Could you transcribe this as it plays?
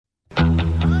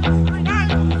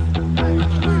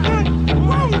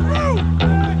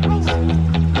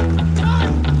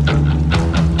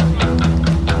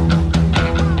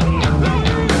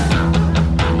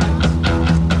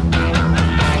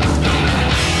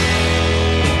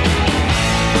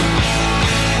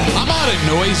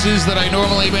noises that I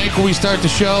normally make when we start the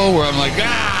show, where I'm like,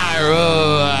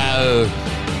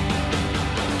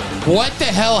 what the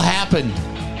hell happened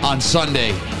on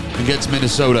Sunday against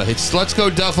Minnesota? It's Let's Go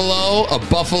Duffalo,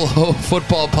 a Buffalo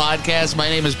football podcast. My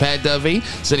name is Pat Duffy,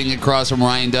 sitting across from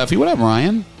Ryan Duffy. What up,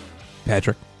 Ryan?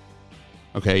 Patrick.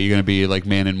 Okay, you're going to be like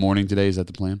man in mourning today? Is that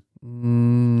the plan?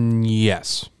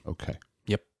 Yes. Okay.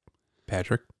 Yep.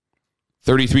 Patrick.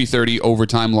 33-30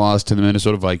 overtime loss to the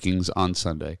Minnesota Vikings on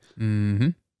Sunday. Mm-hmm.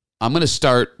 I'm going to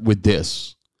start with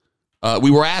this.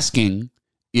 We were asking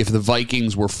if the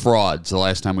Vikings were frauds the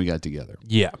last time we got together.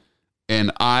 Yeah.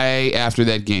 And I, after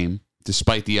that game,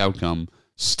 despite the outcome,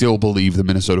 still believe the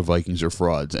Minnesota Vikings are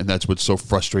frauds. And that's what's so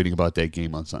frustrating about that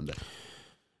game on Sunday.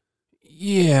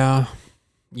 Yeah.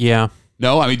 Yeah.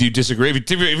 No? I mean, do you disagree? If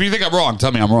you think I'm wrong,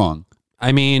 tell me I'm wrong.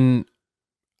 I mean,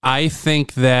 I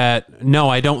think that... No,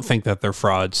 I don't think that they're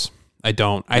frauds. I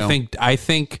don't. No. I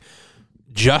think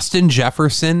Justin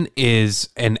Jefferson is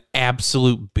an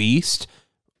absolute beast.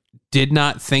 Did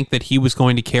not think that he was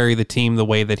going to carry the team the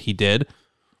way that he did.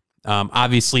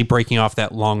 Obviously, breaking off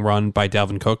that long run by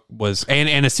Dalvin Cook was...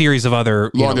 And a series of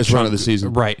other... Longest run of the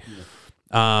season. Right.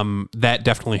 That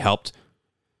definitely helped.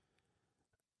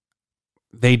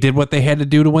 They did what they had to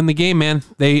do to win the game, man.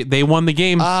 They won the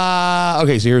game.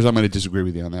 Okay, so here's I'm going to disagree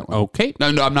with you on that one. Okay. No,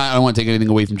 I'm not. I don't want to take anything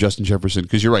away from Justin Jefferson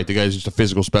because you're right. The guy's just a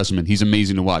physical specimen. He's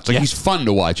amazing to watch. He's fun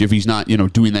to watch if he's not,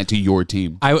 doing that to your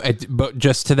team. But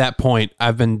just to that point,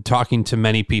 I've been talking to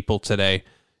many people today,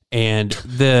 and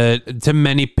the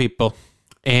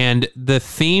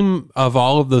theme of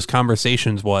all of those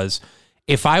conversations was,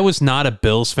 if I was not a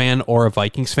Bills fan or a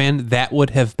Vikings fan, that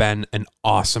would have been an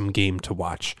awesome game to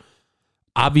watch.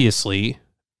 Obviously,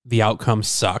 the outcome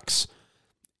sucks,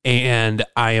 and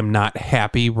I am not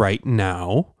happy right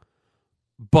now,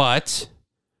 but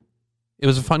it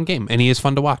was a fun game, and he is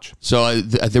fun to watch. So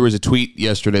there was a tweet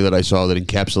yesterday that I saw that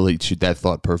encapsulates that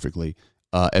thought perfectly.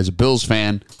 As a Bills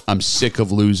fan, I'm sick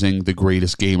of losing the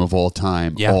greatest game of all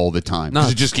time all the time.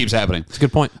 Because it just keeps happening. It's a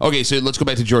good point. Okay, so let's go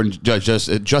back to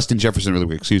Justin Jefferson really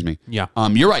quick. Excuse me. Yeah.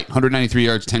 You're right. 193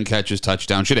 yards, 10 catches,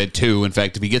 touchdown. Should have had 2. In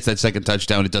fact, if he gets that second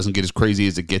touchdown, it doesn't get as crazy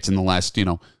as it gets in the last,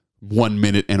 1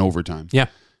 minute and overtime. Yeah.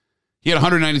 He had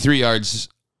 193 yards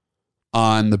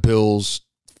on the Bills'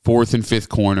 4th and 5th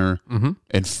corner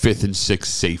and 5th and 6th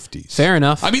safeties. Fair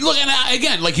enough. I mean, look,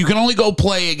 again, you can only go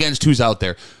play against who's out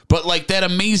there. But, that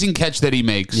amazing catch that he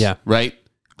makes, right?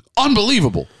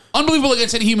 Unbelievable. Unbelievable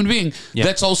against any human being. Yep.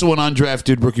 That's also an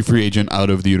undrafted rookie free agent out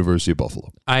of the University of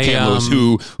Buffalo. Cam Lewis,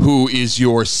 who is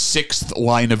your 6th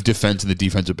line of defense in the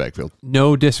defensive backfield.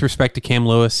 No disrespect to Cam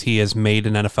Lewis. He has made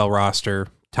an NFL roster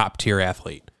top-tier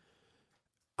athlete.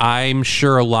 I'm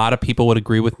sure a lot of people would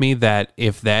agree with me that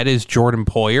if that is Jordan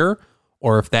Poyer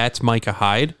or if that's Micah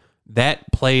Hyde,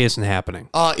 that play isn't happening.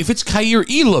 If it's Kaiir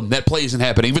Elam, that play isn't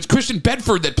happening. If it's Christian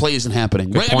Bedford, that play isn't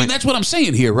happening. Right? I mean, that's what I'm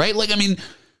saying here, right?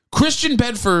 Christian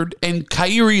Bedford and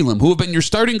Kaiir Elam, who have been your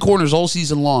starting corners all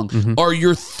season long, are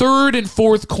your 3rd and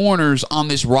 4th corners on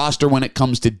this roster when it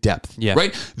comes to depth. Yeah.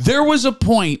 Right? There was a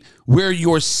point where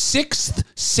your 6th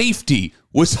safety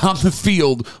was on the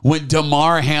field when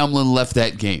Damar Hamlin left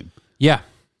that game. Yeah.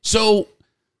 So,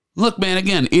 look, man,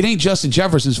 again, it ain't Justin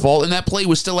Jefferson's fault, and that play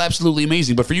was still absolutely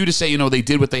amazing. But for you to say, they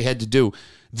did what they had to do,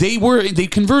 they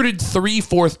converted 3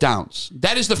 4th downs.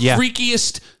 That is the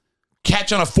freakiest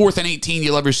catch on a 4th and 18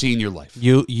 you'll ever see in your life.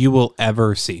 You will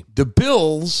ever see. The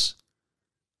Bills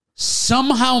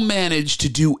somehow managed to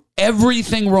do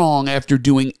everything wrong after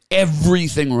doing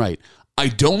everything right. I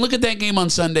don't look at that game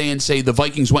on Sunday and say the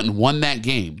Vikings went and won that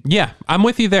game. Yeah, I'm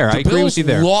with you there. I agree with you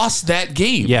there. The Bills lost that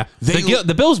game. Yeah,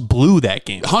 the Bills blew that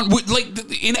game.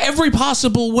 In every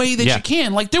possible way that you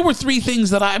can. There were 3 things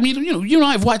that you and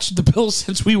I have watched the Bills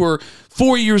since we were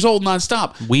 4 years old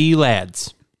nonstop. We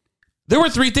lads. There were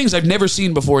 3 things I've never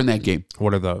seen before in that game.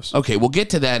 What are those? Okay, we'll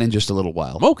get to that in just a little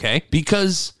while. Okay.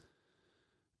 Because,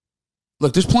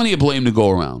 look, there's plenty of blame to go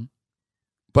around.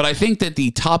 But I think that the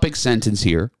topic sentence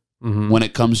here, when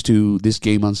it comes to this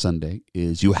game on Sunday,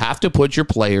 is you have to put your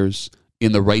players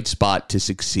in the right spot to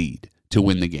succeed, to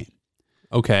win the game.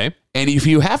 Okay. And if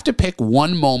you have to pick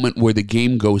one moment where the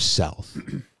game goes south,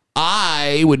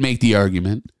 I would make the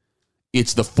argument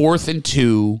it's the 4th and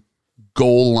 2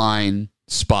 goal line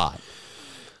spot.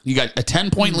 You got a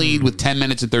 10-point lead with 10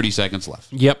 minutes and 30 seconds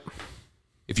left. Yep.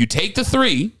 If you take the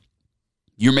 3,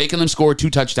 you're making them score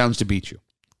 2 touchdowns to beat you.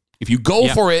 If you go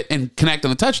for it and connect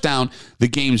on the touchdown, the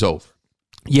game's over.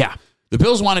 Yeah. The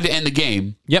Bills wanted to end the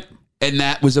game. Yep. And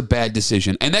that was a bad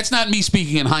decision. And that's not me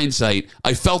speaking in hindsight.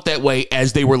 I felt that way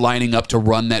as they were lining up to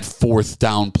run that 4th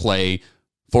down play,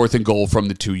 4th and goal from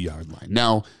the 2-yard line.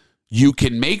 Now, you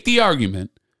can make the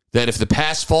argument that if the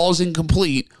pass falls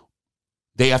incomplete,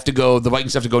 the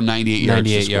Vikings have to go 98 yards.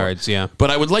 98 yards, yeah. But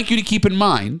I would like you to keep in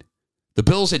mind, the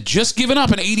Bills had just given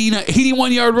up an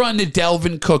 81-yard run to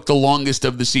Dalvin Cook, the longest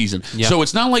of the season. Yep. So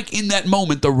it's not like in that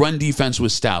moment the run defense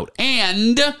was stout.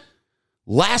 And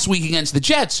last week against the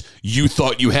Jets, you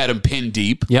thought you had them pinned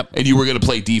deep, and you were going to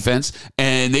play defense,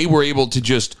 and they were able to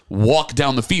just walk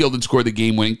down the field and score the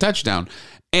game-winning touchdown.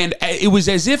 And it was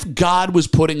as if God was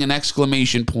putting an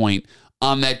exclamation point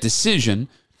on that decision.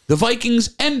 The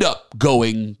Vikings end up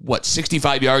going,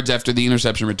 65 yards after the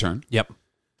interception return? Yep.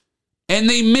 And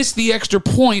they missed the extra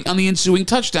point on the ensuing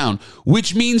touchdown,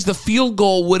 which means the field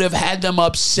goal would have had them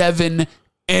up 7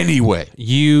 anyway.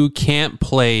 You can't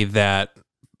play that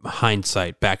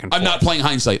hindsight back and forth. I'm not playing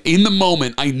hindsight. In the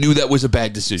moment, I knew that was a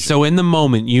bad decision. So in the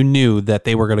moment, you knew that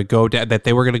they were going to go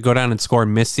down and score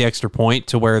and miss the extra point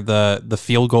to where the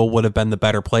field goal would have been the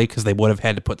better play because they would have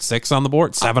had to put 7 on the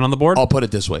board. I'll put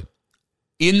it this way.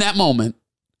 In that moment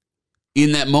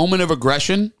of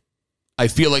aggression, I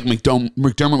feel like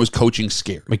McDermott was coaching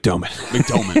scared. McDermott.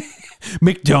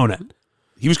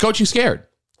 He was coaching scared.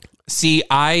 See,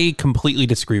 I completely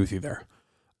disagree with you there.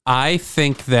 I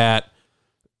think that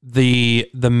the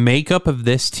makeup of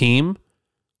this team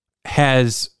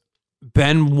has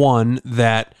been one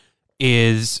that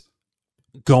is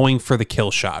going for the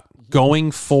kill shot, going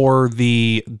for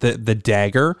the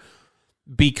dagger,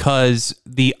 because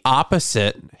the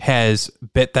opposite has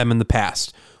bit them in the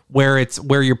past, where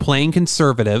you're playing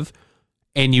conservative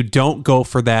and you don't go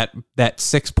for that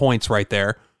 6 points right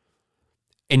there,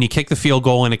 and you kick the field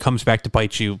goal and it comes back to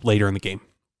bite you later in the game.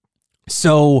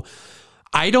 So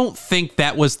I don't think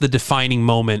that was the defining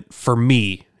moment for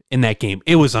me in that game.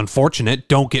 It was unfortunate,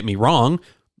 don't get me wrong,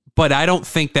 but I don't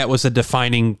think that was a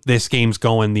defining this game's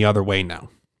going the other way now.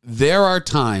 There are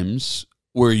times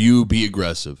where you be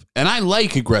aggressive, and I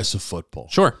like aggressive football.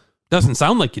 Sure. Doesn't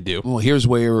sound like you do. Well, here's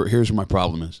where my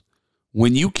problem is.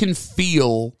 When you can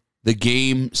feel the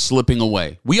game slipping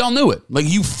away. We all knew it. Like,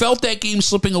 you felt that game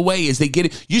slipping away as they get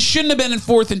it. You shouldn't have been in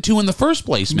 4th and 2 in the first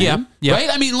place, man. Yeah. Right?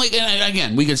 I mean, like, and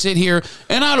again, we can sit here,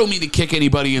 and I don't mean to kick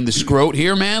anybody in the scrot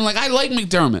here, man. Like, I like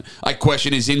McDermott. I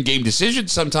question his in-game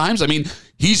decisions sometimes. I mean,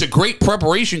 he's a great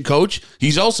preparation coach.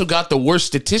 He's also got the worst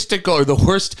statistical or the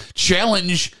worst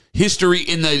challenge history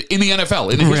in the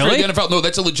NFL. In the history of the NFL. No,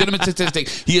 that's a legitimate statistic.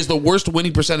 He has the worst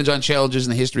winning percentage on challenges in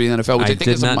the history of the NFL, which I think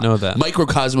is a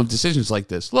microcosm of decisions like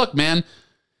this. Look, man,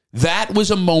 that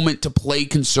was a moment to play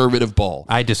conservative ball.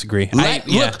 I disagree.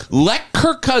 Let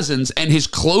Kirk Cousins and his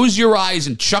close your eyes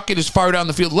and chuck it as far down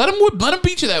the field. Let him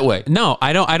beat you that way. No,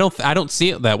 I don't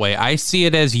see it that way. I see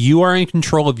it as you are in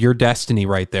control of your destiny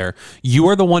right there. You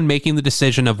are the one making the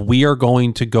decision of we are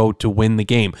going to go to win the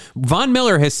game. Von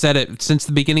Miller has said it since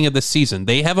the beginning of the season.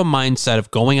 They have a mindset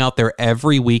of going out there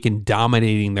every week and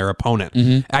dominating their opponent.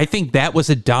 Mm-hmm. I think that was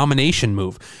a domination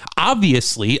move.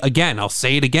 Obviously, again, I'll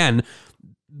say it again,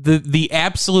 the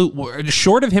absolute,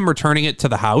 short of him returning it to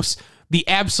the house, the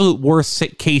absolute worst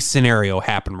case scenario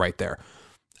happened right there.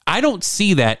 I don't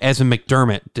see that as a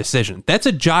McDermott decision. That's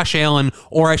a Josh Allen,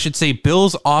 or I should say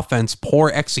Bill's offense,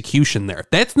 poor execution there.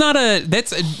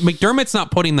 McDermott's not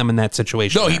putting them in that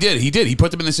situation. No, he did. He put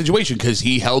them in the situation because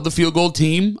he held the field goal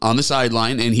team on the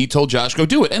sideline and he told Josh, go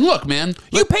do it. And look, man.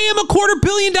 You pay him $250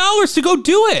 million to go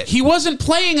do it. He wasn't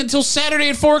playing until Saturday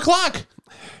at 4:00.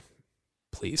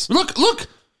 Please. Look.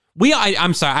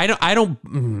 I'm sorry. I don't.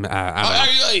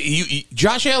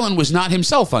 Josh Allen was not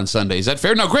himself on Sunday. Is that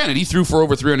fair? Now, granted, he threw for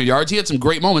over 300 yards. He had some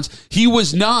great moments. He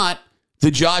was not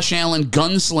the Josh Allen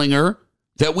gunslinger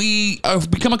that we have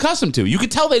become accustomed to. You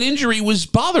could tell that injury was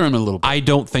bothering him a little bit. I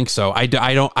don't think so. I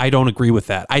don't agree with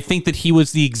that. I think that he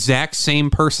was the exact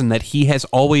same person that he has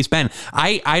always been.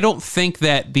 I don't think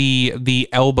that the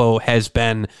elbow has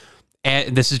been.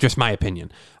 This is just my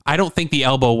opinion. I don't think the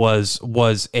elbow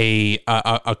was a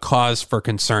cause for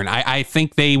concern. I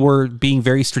think they were being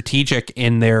very strategic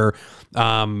in their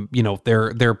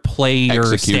their player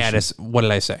execution. Status. What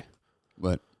did I say?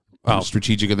 What?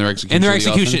 Strategic in their execution. In their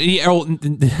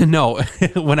execution. No,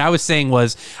 what I was saying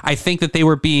was I think that they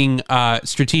were being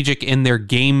strategic in their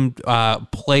game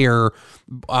player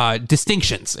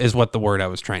distinctions is what the word I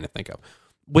was trying to think of.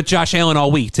 With Josh Allen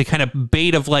all week to kind of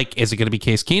bait of like, is it going to be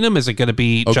Case Keenum? Is it going to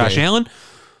be Josh Allen?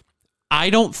 I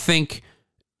don't think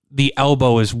the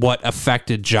elbow is what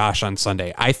affected Josh on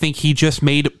Sunday. I think he just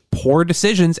made poor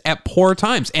decisions at poor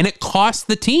times, and it cost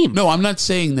the team. No, I'm not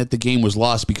saying that the game was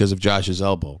lost because of Josh's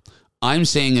elbow. I'm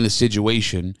saying in a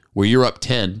situation where you're up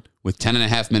 10 with 10 and a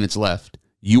half minutes left,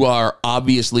 you are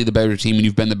obviously the better team, and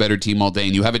you've been the better team all day,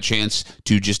 and you have a chance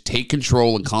to just take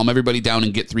control and calm everybody down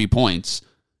and get 3 points.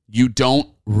 You don't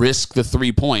risk the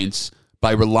 3 points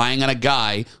by relying on a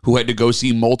guy who had to go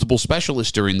see multiple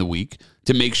specialists during the week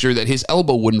to make sure that his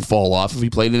elbow wouldn't fall off if he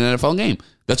played an NFL game.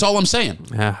 That's all I'm saying.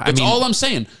 That's all I'm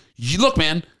saying. Look,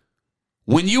 man,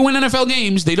 when you win NFL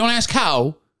games, they don't ask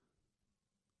how.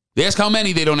 They ask how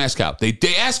many, they don't ask how. They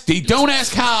don't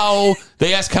ask how,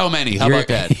 they ask how many. How about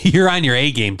that? You're on your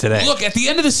A game today. Look, at the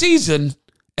end of the season,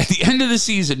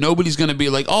 nobody's going to be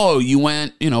like, "Oh, you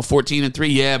went,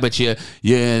 14-3, yeah, but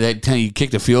that time you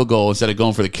kicked a field goal instead of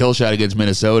going for the kill shot against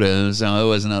Minnesota, so it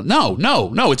wasn't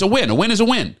No, it's a win. A win is a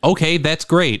win." Okay, that's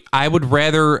great. I would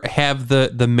rather have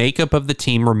the makeup of the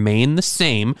team remain the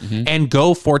same and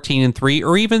go 14-3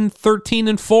 or even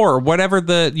 13-4 or whatever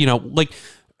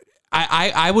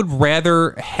I would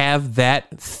rather have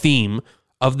that theme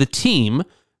of the team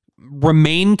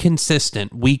remain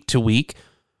consistent week to week.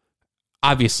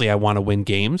 Obviously, I want to win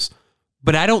games,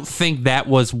 but I don't think that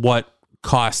was what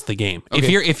cost the game.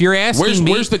 Okay. If you're asking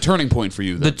me, where's the turning point for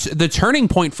you then? The turning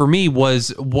point for me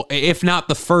was, if not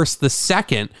the first, the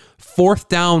second, fourth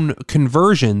down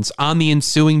conversions on the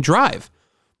ensuing drive.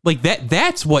 Like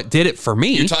that's what did it for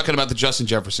me. You're talking about the Justin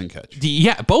Jefferson catch.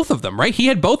 Yeah, both of them, right? He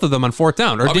had both of them on fourth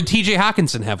down. Or did TJ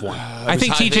Hawkinson have one? I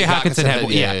think TJ Hawkinson had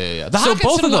one. Yeah. So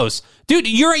both of those. Dude,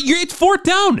 it's fourth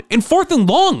down and fourth and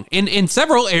long in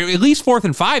several, at least 4th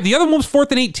and 5. The other one was 4th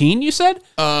and 18, you said?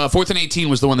 4th and 18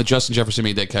 was the one that Justin Jefferson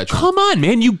made that catch. Come on,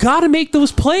 man. You got to make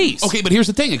those plays. Okay, but here's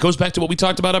the thing. It goes back to what we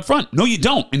talked about up front. No, you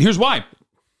don't. And here's why.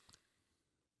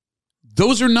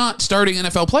 Those are not starting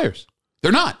NFL players.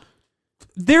 They're not.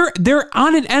 They're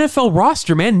on an NFL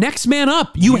roster, man. Next man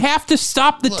up. You have to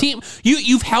stop the team.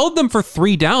 You've held them for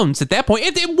 3 downs at that point.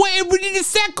 It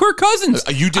sacked Kirk Cousins.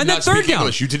 You did not speak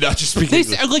English. You did not just speak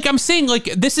English. Like I'm saying,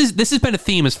 this has been a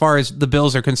theme as far as the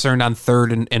Bills are concerned on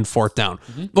 3rd and 4th down.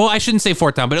 Mm-hmm. Well, I shouldn't say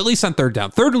 4th down, but at least on 3rd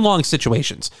down, 3rd and long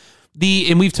situations.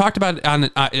 And we've talked about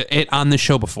it on the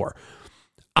show before.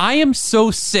 I am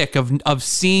so sick of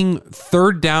seeing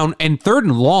 3rd down and 3rd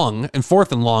and long and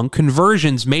 4th and long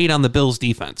conversions made on the Bills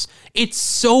defense. It's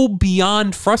so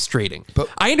beyond frustrating. But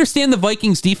I understand the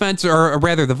Vikings defense, or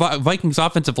rather the Vikings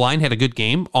offensive line had a good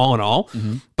game all in all,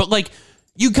 but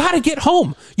you got to get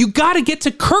home. You got to get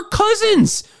to Kirk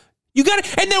Cousins. You got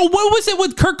it. And then what was it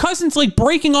with Kirk Cousins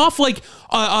breaking off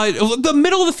the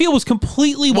middle of the field was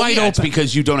completely wide open? It's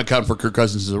because you don't account for Kirk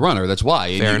Cousins as a runner. That's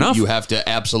why. Fair enough. You have to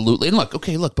absolutely. And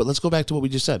but let's go back to what we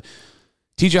just said.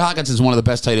 TJ Hawkinson is one of the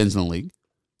best tight ends in the league.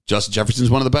 Justin Jefferson is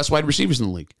one of the best wide receivers in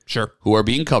the league. Sure. Who are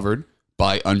being covered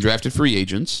by undrafted free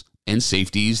agents and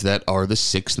safeties that are the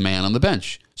 6th man on the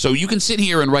bench. So you can sit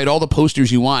here and write all the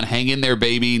posters you want. Hang in there,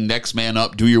 baby. Next man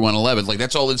up. Do your 111.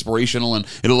 That's all inspirational, and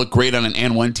it'll look great on an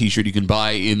And One t-shirt you can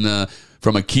buy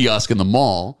from a kiosk in the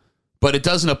mall. But it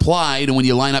doesn't apply to when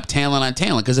you line up talent on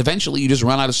talent, because eventually you just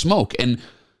run out of smoke. And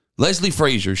Leslie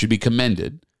Frazier should be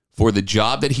commended for the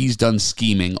job that he's done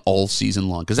scheming all season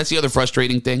long. Because that's the other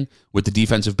frustrating thing with the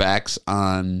defensive backs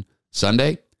on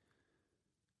Sunday.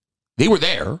 They were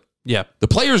there. Yeah. The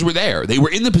players were there. They were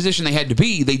in the position they had to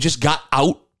be. They just got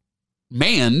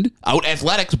out-manned,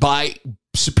 out-athletics by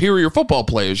superior football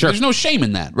players. Sure. There's no shame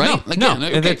in that, right?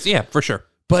 That's for sure.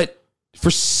 But for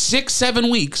 6-7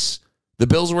 weeks, the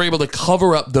Bills were able to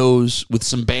cover up those with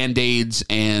some Band-Aids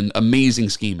and amazing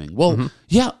scheming. Well,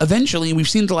 yeah, eventually, we've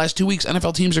seen the last 2 weeks,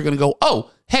 NFL teams are going to go,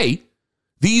 oh, hey,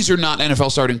 these are not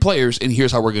NFL starting players, and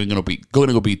here's how we're going to go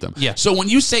beat them. Yeah. So when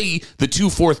you say the 2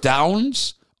 4th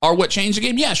downs are what changed the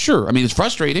game, yeah, sure. I mean, it's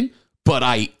frustrating, but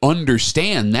I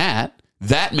understand that.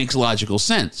 That makes logical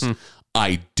sense.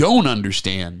 I don't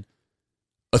understand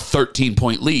a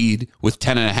 13-point lead with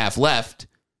 10 and a half left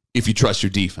if you trust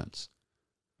your defense.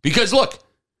 Because, look,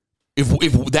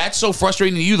 if that's so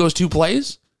frustrating to you, those 2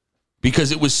 plays,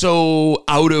 because it was so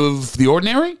out of the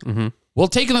ordinary, well,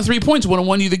 taking the 3 points would have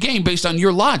won you the game based on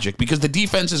your logic, because the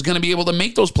defense is going to be able to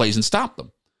make those plays and stop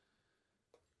them.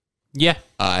 Yeah.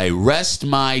 I rest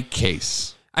my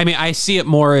case. I mean, I see it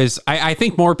more as, I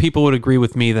think more people would agree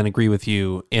with me than agree with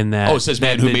you in that. Oh, it says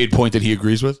man who made point that he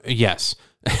agrees with? Yes,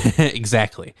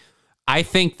 exactly. I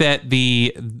think that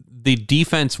the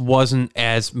defense wasn't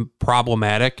as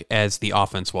problematic as the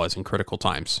offense was in critical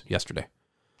times yesterday.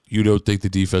 You don't think the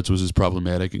defense was as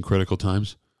problematic in critical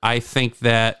times? I think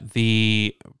that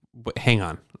hang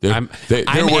on. There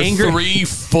were 3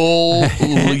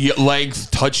 full-length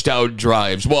touchdown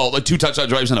drives. Well, 2 touchdown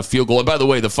drives and a field goal. And by the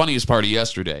way, the funniest part of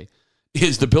yesterday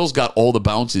is the Bills got all the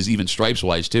bounces, even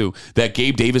stripes-wise, too. That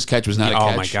Gabe Davis catch was not a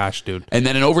catch. Oh, my gosh, dude. And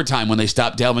then in overtime, when they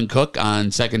stopped Dalvin Cook on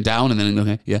 2nd down, and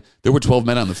then, there were 12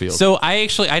 men on the field. So I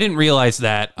didn't realize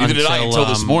that until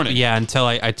this morning. Yeah, until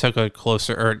I took a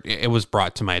closer, or it was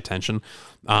brought to my attention.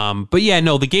 But yeah,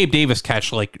 no, the Gabe Davis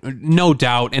catch, like, no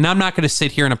doubt. And I'm not going to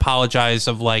sit here and apologize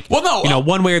of like,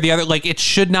 one way or the other. Like, it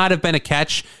should not have been a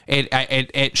catch.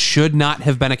 It should not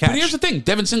have been a catch. But here's the thing.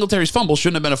 Devin Singletary's fumble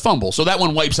shouldn't have been a fumble. So that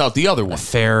one wipes out the other one.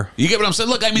 Fair. You get what I'm saying?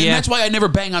 Look, I mean, that's why I never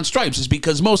bang on stripes, is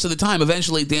because most of the time,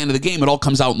 eventually at the end of the game, it all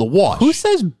comes out in the wash. Who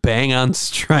says bang on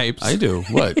stripes? I do.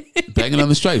 What? Banging on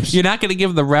the stripes. You're not going to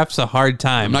give the refs a hard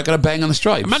time. I'm not going to bang on the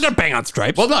stripes. I'm not going to bang on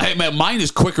stripes. Well, no, hey, man, mine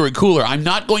is quicker and cooler. I'm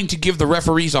not going to give the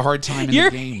referees a hard time in the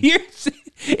game.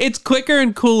 It's quicker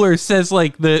and cooler, says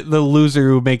like the loser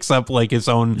who makes up like his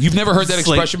own. You've never heard that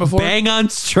expression before? Bang on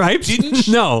stripes?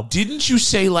 No. Didn't you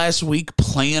say last week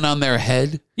playing on their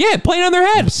head? Yeah, playing on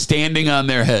their head. Standing on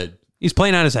their head. He's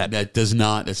playing on his head. That's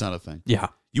not a thing. Yeah.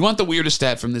 You want the weirdest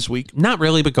stat from this week? Not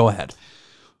really, but go ahead.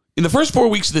 In the first 4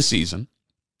 weeks of the season,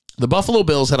 the Buffalo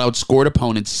Bills had outscored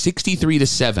opponents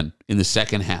 63-7 in the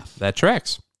second half. That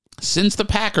tracks. Since the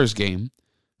Packers game,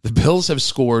 the Bills have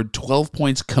scored 12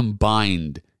 points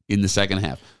combined in the second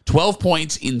half. 12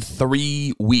 points in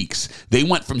 3 weeks. They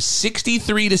went from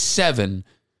 63-7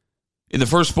 in the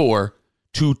first 4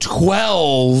 to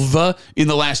 12 in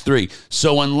the last 3.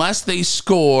 So unless they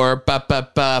score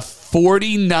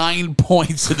 49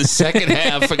 points in the second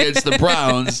half against the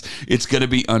Browns, it's going to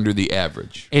be under the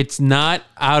average. It's not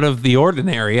out of the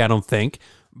ordinary, I don't think.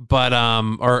 But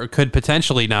or it could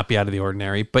potentially not be out of the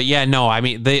ordinary. But yeah, no, I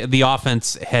mean the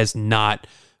offense has not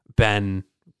been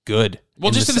good.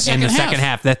 Well, just in the second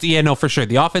half. That's for sure.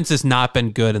 The offense has not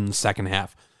been good in the second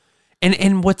half.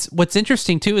 And what's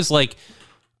interesting too is like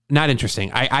not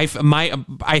interesting. I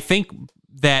think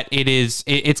that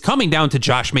it's coming down to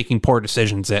Josh making poor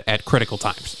decisions at critical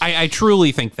times. I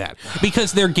truly think that,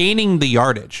 because they're gaining the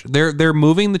yardage. They're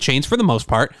moving the chains for the most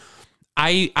part.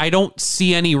 I don't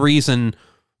see any reason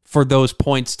for those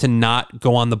points to not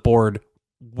go on the board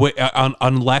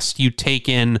unless you take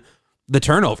in the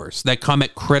turnovers that come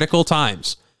at critical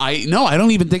times. I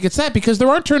don't even think it's that, because there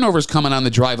aren't turnovers coming on the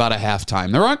drive out of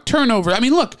halftime. There aren't turnovers. I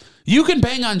mean, look, you can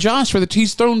bang on Josh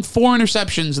he's thrown 4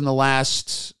 interceptions in the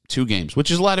last 2 games,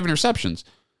 which is a lot of interceptions.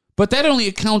 But that only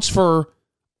accounts for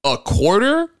a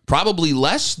quarter, probably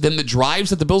less, than the drives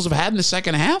that the Bills have had in the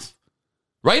second half.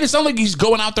 Right? It's not like he's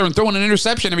going out there and throwing an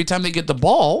interception every time they get the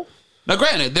ball. Now,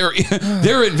 granted,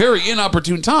 they're at very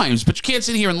inopportune times, but you can't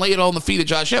sit here and lay it all on the feet of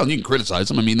Josh Allen. You can criticize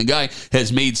him. I mean, the guy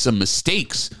has made some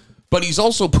mistakes, but he's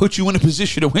also put you in a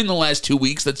position to win the last 2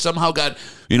 weeks that somehow got,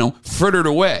 frittered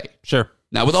away. Sure.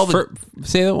 Now, with all the...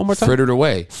 say that one more time. Frittered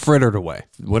away. Frittered away.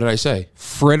 What did I say?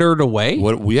 Frittered away?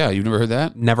 What? Yeah, you've never heard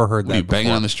that? Never heard that. You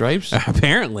banging on the stripes?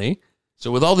 Apparently.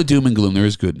 So with all the doom and gloom, there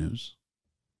is good news.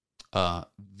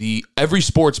 Every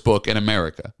sports book in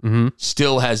America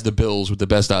still has the Bills with the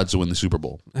best odds to win the Super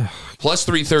Bowl. Plus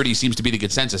 330 seems to be the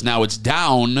consensus. Now it's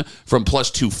down from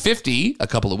plus 250 a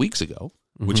couple of weeks ago,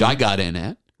 which I got in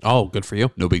at. Oh, good for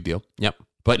you. No big deal. Yep.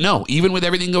 But no, even with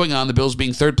everything going on, the Bills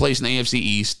being third place in the AFC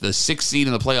East, the 6th seed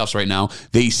in the playoffs right now,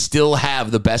 they still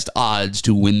have the best odds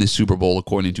to win the Super Bowl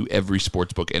according to every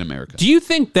sports book in America. Do you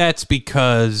think that's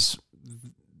because...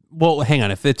 Well, hang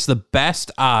on. If it's the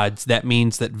best odds, that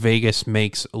means that Vegas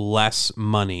makes less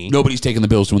money. Nobody's taking the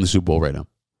Bills to win the Super Bowl right now.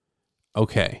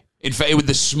 Okay. In fact,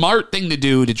 the smart thing to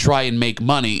do to try and make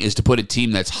money is to put a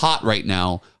team that's hot right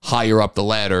now higher up the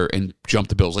ladder and jump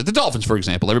the Bills. Like the Dolphins, for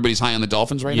example. Everybody's high on the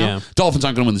Dolphins right now. Dolphins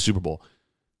aren't going to win the Super Bowl.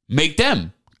 Make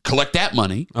them collect that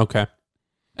money. Okay.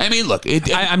 I mean, look,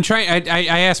 I'm trying.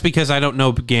 I ask because I don't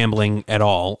know gambling at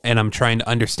all, and I'm trying to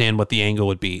understand what the angle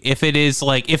would be. If it is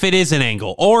an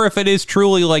angle, or if it is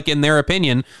truly like in their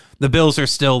opinion, the Bills are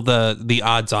still the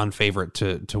odds-on favorite to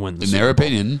win the Super Bowl. In their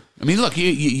opinion, I mean, look,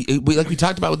 like we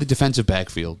talked about with the defensive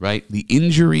backfield, right? The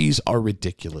injuries are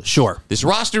ridiculous. Sure, this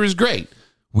roster is great.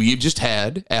 We've just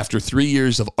had, after 3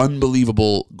 years of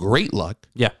unbelievable great luck,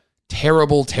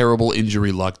 terrible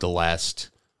injury luck the last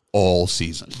all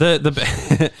season.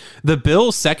 The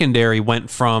Bills secondary went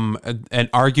from and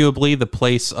arguably the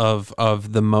place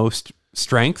of the most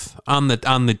strength on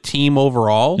the team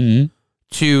overall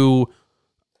to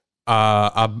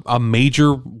a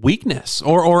major weakness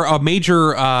or a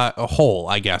major hole,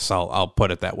 I guess I'll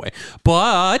put it that way.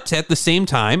 But at the same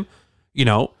time,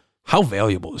 how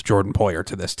valuable is Jordan Poyer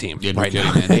to this team right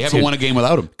now? Man. They haven't won a game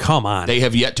without him. Come on. They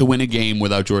have yet to win a game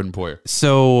without Jordan Poyer.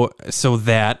 So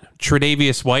that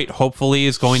Tre'Davious White hopefully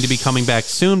is going to be coming back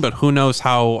soon, but who knows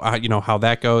how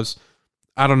that goes.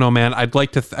 I don't know, man. I'd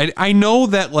like to I know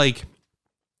that, like,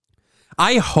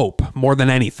 I hope more than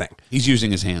anything. He's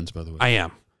using his hands, by the way. I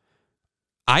am.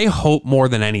 I hope more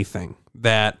than anything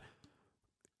that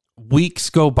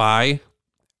weeks go by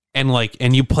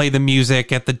and you play the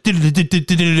music at the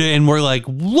and we're like,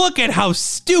 look at how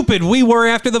stupid we were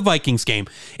after the Vikings game.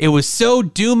 It was so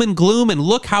doom and gloom, and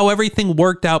look how everything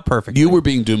worked out perfectly. You were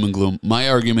being doom and gloom. My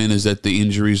argument is that the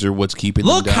injuries are what's keeping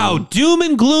them down. Look how doom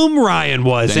and gloom Ryan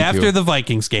was after the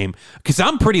Vikings game. Because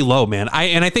I'm pretty low, man.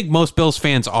 I think most Bills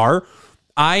fans are.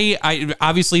 I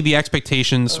obviously the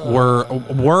expectations were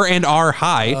and are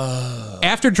high.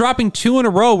 After dropping 2 in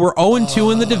a row, we're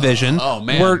 0-2 in the division. Oh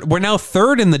man, we're now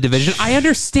 3rd in the division. I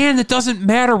understand it doesn't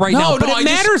matter right now, but it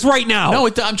matters right now. No,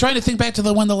 I'm trying to think back to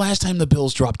the last time the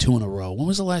Bills dropped 2 in a row. When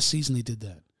was the last season they did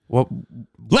that? What?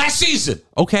 Last season.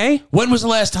 Okay. When was the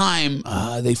last time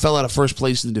they fell out of first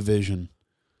place in the division?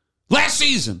 Last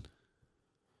season.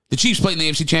 The Chiefs played in the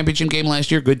AFC Championship game last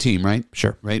year. Good team, right?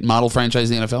 Sure. Right? Model franchise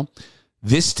in the NFL.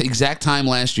 This exact time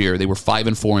last year, they were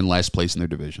 5-4 in last place in their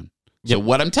division. So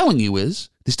what I'm telling you is,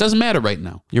 this doesn't matter right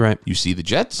now. You're right. You see the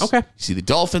Jets. Okay. You see the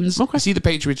Dolphins. Okay. You see the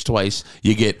Patriots twice.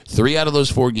 You get 3 out of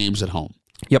those 4 games at home.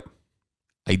 Yep.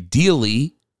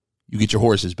 Ideally, you get your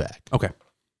horses back. Okay.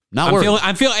 Not worried.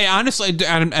 I'm feeling honestly,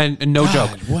 and no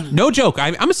joke. What? No joke.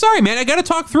 I'm sorry, man. I got to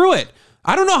talk through it.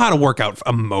 I don't know how to work out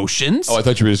emotions. Oh, I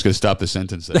thought you were just going to stop the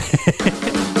sentence there.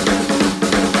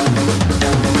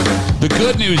 The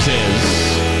good news is,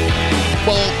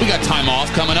 well, we got time off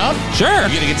coming up. Sure.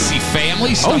 You're going to get to see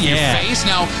family, stuff your face.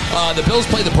 Now, the Bills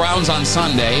play the Browns on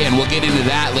Sunday, and we'll get into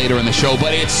that later in the show,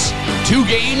 but it's 2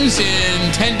 games in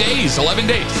 10 days, 11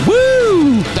 days.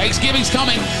 Woo! Thanksgiving's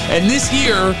coming, and this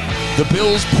year, the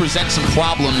Bills present some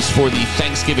problems for the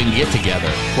Thanksgiving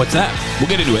get-together. What's that? We'll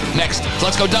get into it next. So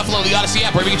let's go Duffy, the Odyssey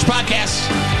app, wherever you get your podcasts.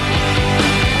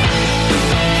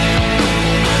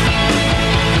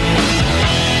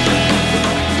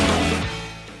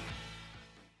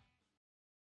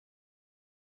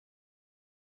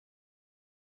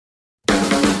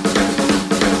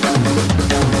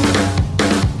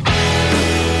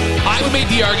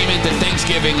 The argument that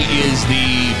Thanksgiving is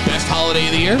the best holiday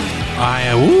of the year?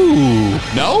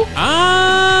 No?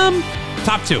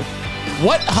 Top 2.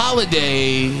 What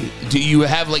holiday do you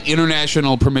have like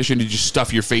international permission to just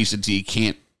stuff your face until you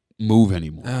can't move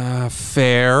anymore?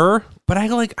 Fair, but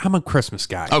I'm a Christmas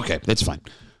guy. Okay, that's fine.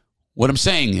 What I'm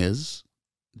saying is,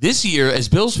 this year, as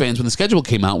Bills fans, when the schedule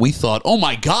came out, we thought, oh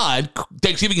my God,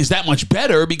 Thanksgiving is that much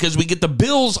better because we get the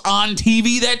Bills on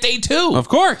TV that day too. Of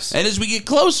course. And as we get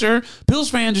closer, Bills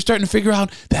fans are starting to figure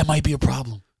out that might be a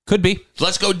problem. Could be.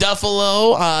 Let's go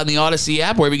Duffalo on the Odyssey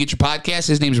app, wherever you get your podcast.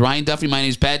 His name's Ryan Duffy. My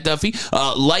name's Pat Duffy.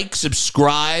 Like,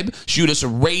 subscribe, shoot us a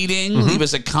rating, leave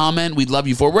us a comment. We'd love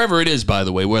you for wherever it is, by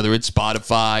the way, whether it's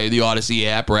Spotify, or the Odyssey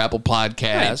app, or Apple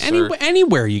Podcasts. Right.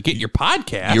 Anywhere you get your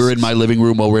podcast. You're in my living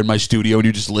room while we're in my studio and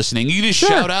you're just listening. You just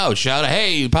shout out,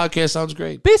 hey, the podcast sounds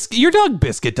great. Your dog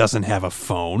Biscuit doesn't have a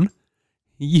phone.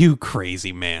 You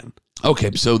crazy man.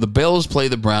 Okay, so the Bills play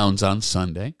the Browns on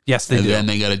Sunday. Yes, they do. And then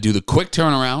they got to do the quick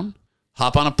turnaround,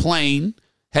 hop on a plane,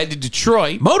 head to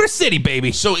Detroit. Motor City,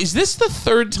 baby. So is this the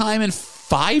 3rd time in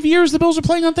 5 years the Bills are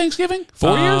playing on Thanksgiving?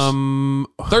 4 years? 3rd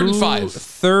and 5.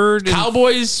 3rd.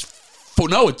 Cowboys.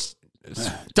 No, it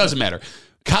doesn't matter.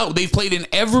 They've played in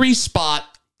every spot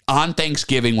on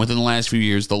Thanksgiving within the last few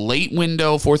years. The late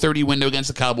window, 4:30 window against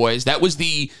the Cowboys. That was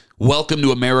the Welcome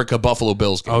to America Buffalo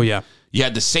Bills game. Oh, yeah. You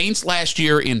had the Saints last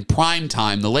year in prime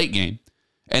time, the late game.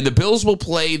 And the Bills will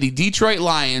play the Detroit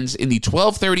Lions in the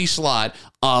 12:30 slot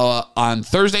on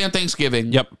Thursday on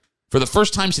Thanksgiving. Yep. For the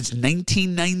first time since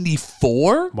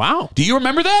 1994. Wow. Do you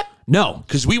remember that? No.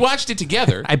 Because we watched it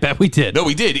together. I bet we did. No,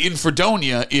 we did. In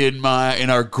Fredonia, in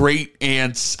our great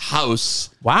aunt's house.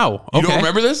 Wow. You don't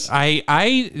remember this? No,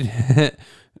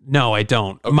 I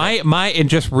don't. Okay. And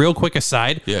just real quick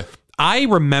aside. Yeah. I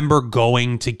remember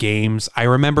going to games. I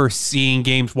remember seeing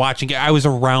games, watching it. I was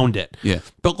around it. Yeah.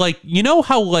 But you know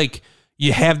how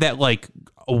you have that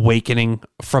awakening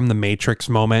from the Matrix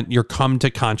moment, your come to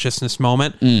consciousness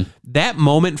moment. That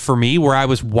moment for me where I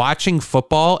was watching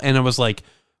football and I was like,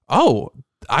 oh,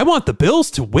 I want the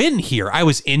Bills to win here. I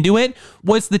was into it.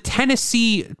 Was the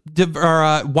Tennessee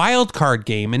wild card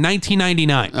game in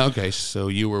 1999. Okay, so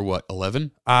you were what,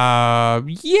 11?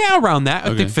 Yeah, around that.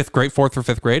 I think 5th grade, 4th or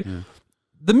 5th grade. Yeah.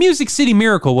 The Music City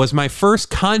Miracle was my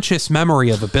first conscious memory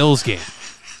of a Bills game.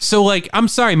 So I'm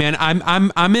sorry, man.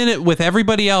 I'm in it with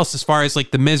everybody else as far as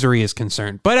the misery is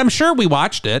concerned. But I'm sure we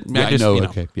watched it. Yeah, I know.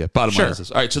 Okay, yeah. Bottom line is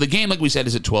this. All right, so the game, like we said,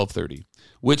 is at 12:30,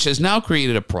 which has now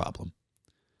created a problem.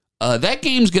 That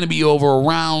game's going to be over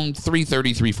around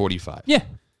 3:30, 3:45. Yeah.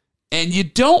 And you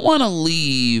don't want to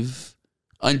leave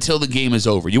until the game is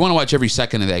over. You want to watch every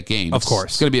second of that game. Of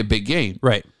course. It's going to be a big game.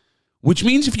 Right. Which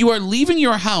means if you are leaving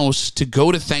your house to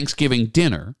go to Thanksgiving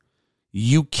dinner,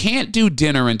 you can't do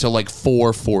dinner until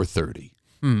 4:30.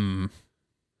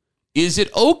 Is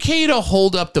it okay to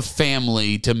hold up the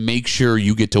family to make sure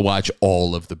you get to watch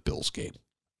all of the Bills game?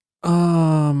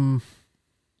 No.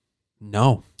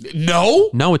 No?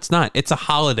 No, it's not. It's a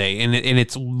holiday, and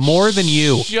it's more than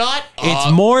you. Shut up.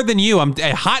 It's more than you. I'm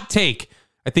a hot take.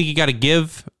 I think you got to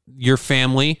give your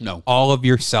family all of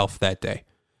yourself that day.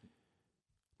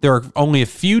 There are only a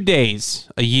few days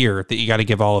a year that you got to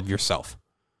give all of yourself.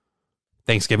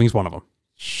 Thanksgiving's one of them.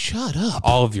 Shut up.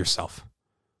 All of yourself.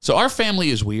 So our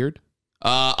family is weird.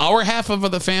 Our half of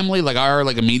the family, like our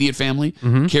immediate family,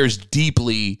 cares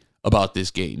deeply about this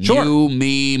game. Sure. You,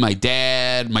 me, my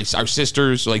dad, our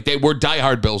sisters, we're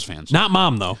diehard Bills fans. Not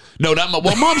mom, though. No, not mom.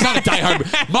 Well, mom's not a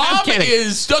diehard. Mom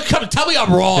is. Tell me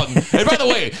I'm wrong. And by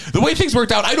the way things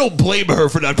worked out, I don't blame her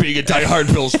for not being a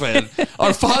diehard Bills fan.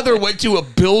 Our father went to a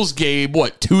Bills game,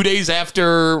 2 days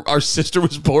after our sister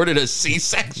was born in a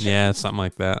C-section? Yeah, something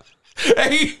like that.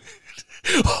 Hey,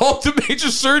 all the major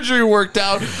surgery worked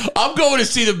out. I'm going to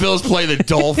see the Bills play the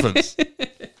Dolphins.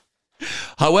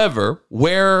 However,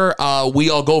 where we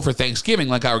all go for Thanksgiving,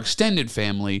 like our extended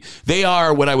family, they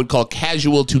are what I would call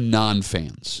casual to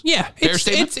non-fans. Yeah. Fair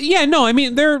statement?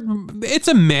 It's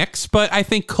a mix, but I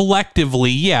think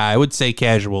collectively, I would say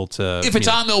casual to... If it's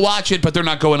on, they'll watch it, but they're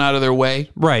not going out of their way?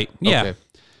 Right, yeah.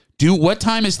 Okay. What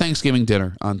time is Thanksgiving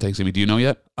dinner on Thanksgiving? Do you know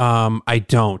yet? I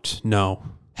don't know.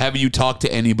 Have you talked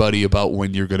to anybody about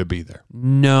when you're going to be there?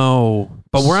 No,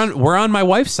 but we're on my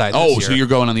wife's side. Oh, so you're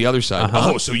going on the other side.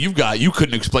 Uh-huh. Oh, so you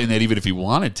couldn't explain that even if you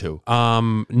wanted to.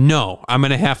 No, I'm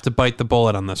going to have to bite the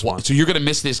bullet on this one. So you're going to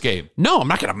miss this game? No, I'm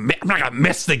not going to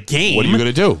miss the game. What are you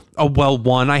going to do? Oh, well,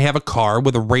 one, I have a car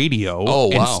with a radio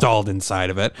installed inside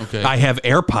of it. Okay. I have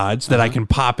AirPods that I can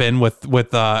pop in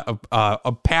with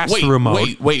a pass-through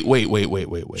mode.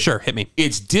 Wait. Sure, hit me.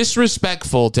 It's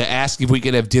disrespectful to ask if we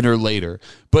can have dinner later,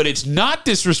 but it's not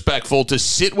disrespectful to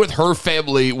sit with her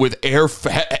family with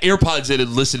AirPods in and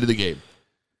listen to the game.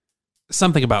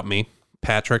 Something about me,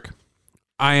 Patrick.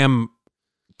 I am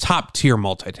top-tier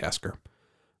multitasker.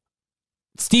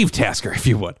 Steve Tasker, if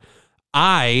you would.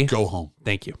 Go home.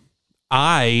 Thank you.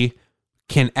 I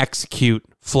can execute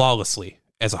flawlessly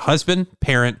as a husband,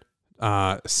 parent,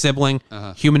 sibling,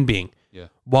 human being,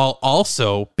 while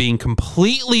also being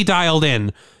completely dialed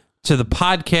in to the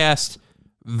podcast,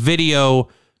 video,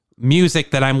 music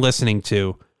that I'm listening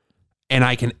to, and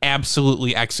I can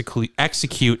absolutely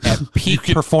execute at peak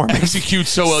performance. Execute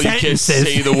so well sentences. You can't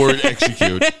say the word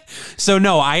execute. So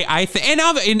no,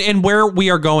 and where we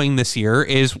are going this year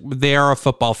is they are a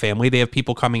football family. They have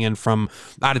people coming in from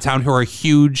out of town who are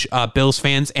huge Bills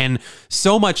fans, and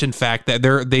so much in fact that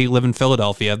they live in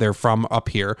Philadelphia. They're from up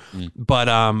here,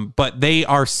 but they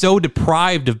are so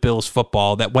deprived of Bills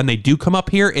football that when they do come up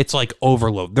here, it's like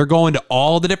overload. They're going to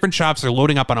all the different shops. They're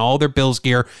loading up on all their Bills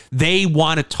gear. They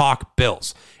want to talk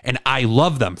Bills, and I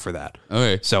love them for that.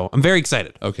 Okay, so I'm very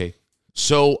excited. Okay,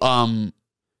 so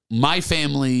my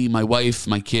family, my wife,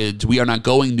 my kids, we are not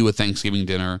going to a Thanksgiving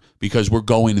dinner because we're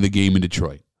going to the game in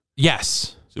Detroit.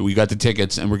 Yes. So we got the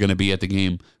tickets and we're going to be at the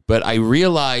game. But I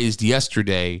realized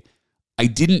yesterday I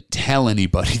didn't tell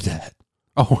anybody that.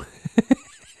 Oh,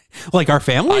 like our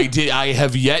family? I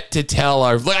have yet to tell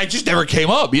I just never came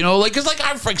up, because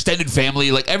our extended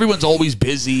family, everyone's always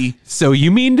busy. So you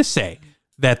mean to say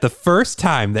that the first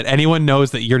time that anyone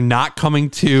knows that you're not coming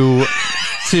to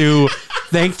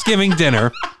Thanksgiving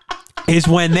dinner is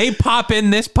when they pop in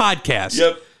this podcast.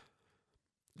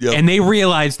 Yep. And they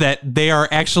realize that they are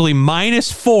actually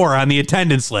 -4 on the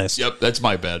attendance list. Yep, that's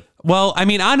my bad. Well, I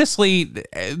mean, honestly,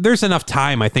 there's enough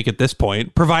time, I think, at this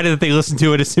point, provided that they listen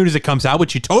to it as soon as it comes out,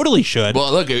 which you totally should.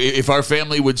 Well, look, if our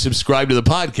family would subscribe to the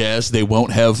podcast, they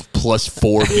won't have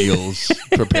 +4 meals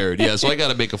prepared. Yeah, so I got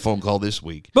to make a phone call this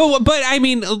week. But I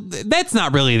mean, that's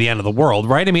not really the end of the world,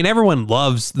 right? I mean, everyone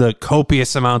loves the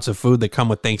copious amounts of food that come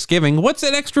with Thanksgiving. What's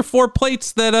that extra 4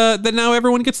 plates that now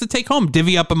everyone gets to take home,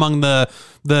 divvy up among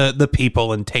the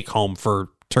people and take home for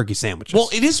turkey sandwiches? Well,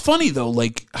 it is funny though,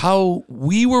 how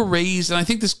we were raised, and I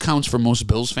think this counts for most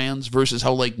Bills fans versus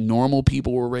how normal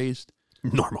people were raised.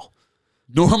 Normal,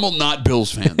 not Bills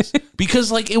fans,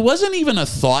 because it wasn't even a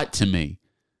thought to me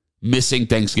missing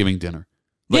Thanksgiving dinner.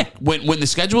 When the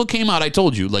schedule came out, I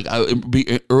told you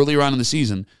earlier on in the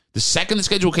season. The second the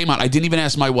schedule came out, I didn't even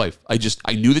ask my wife. I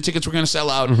knew the tickets were going to sell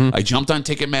out. I jumped on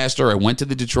Ticketmaster. I went to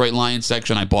the Detroit Lions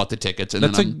section. I bought the tickets. And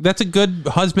that's a good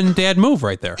husband dad move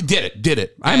right there. Did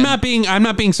it. I'm not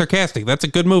being sarcastic. That's a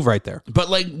good move right there. But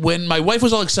when my wife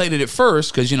was all excited at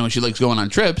first because she likes going on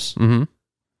trips. Mm-hmm.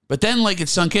 But then it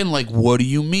sunk in. What do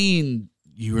you mean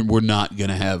we're not going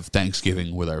to have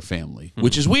Thanksgiving with our family? Mm-hmm.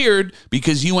 Which is weird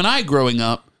because you and I growing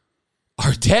up,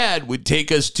 our dad would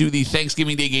take us to the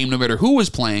Thanksgiving Day game no matter who was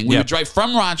playing. We would drive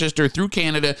from Rochester through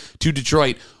Canada to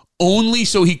Detroit only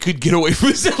so he could get away from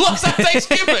his in-laws on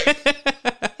Thanksgiving.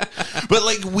 But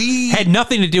like we had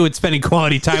nothing to do with spending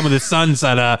quality time with his sons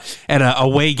at a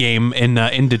away game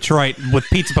in Detroit with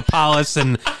pizza papalis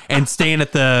and staying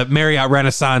at the Marriott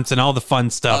Renaissance and all the fun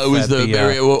stuff. It was the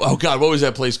Marriott. Oh God, what was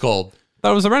that place called? I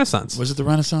thought it was the Renaissance. Was it the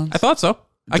Renaissance? I thought so.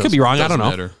 I could be wrong. I don't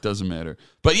know. Doesn't matter.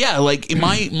 But yeah, like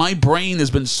my brain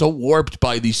has been so warped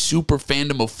by the super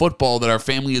fandom of football that our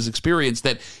family has experienced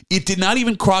that it did not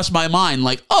even cross my mind.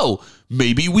 Like, oh,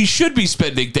 maybe we should be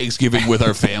spending Thanksgiving with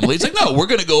our family. It's like, no, we're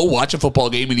gonna go watch a football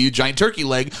game and eat a giant turkey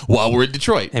leg while we're in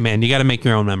Detroit. Hey man, you got to make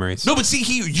your own memories. No, but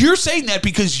see, you're saying that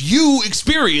because you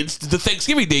experienced the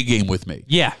Thanksgiving Day game with me.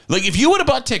 Yeah. Like if you would have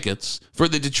bought tickets for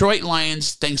the Detroit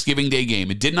Lions Thanksgiving Day game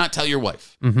and did not tell your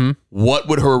wife, what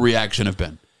would her reaction have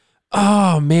been?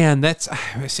 Oh man,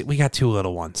 we got two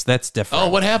little ones. That's different. Oh,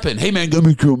 what happened? Hey man, go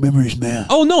make your own memories, man.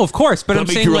 Oh no, of course, but go I'm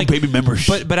make saying your like own baby memories.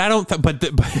 But I don't. But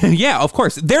yeah, of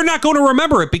course, they're not going to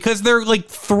remember it because they're like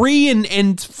 3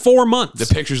 and 4 months.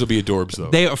 The pictures will be adorbs though.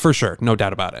 They for sure, no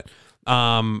doubt about it.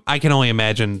 I can only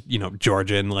imagine,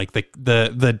 Georgia and like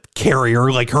the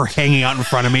carrier, like her hanging out in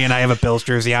front of me, and I have a Bills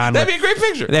jersey on. That'd be a great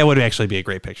picture. That would actually be a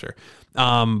great picture.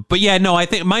 But yeah, no, I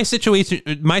think my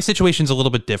situation's a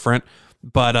little bit different.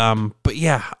 But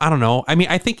yeah, I don't know. I mean,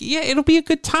 I think it'll be a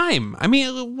good time. I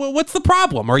mean, what's the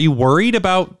problem? Are you worried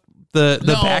about the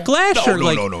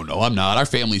backlash? No, I'm not. Our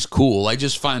family's cool. I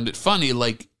just find it funny.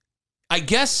 Like, I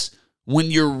guess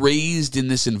when you're raised in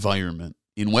this environment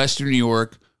in Western New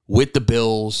York with the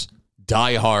Bills,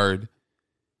 Die Hard,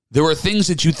 there are things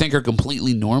that you think are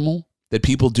completely normal that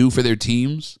people do for their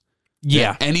teams.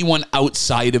 Yeah. Anyone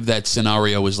outside of that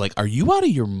scenario is like, are you out of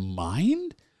your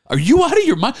mind? Are you out of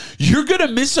your mind? You're going to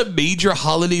miss a major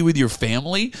holiday with your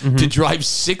family to drive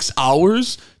 6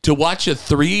 hours to watch a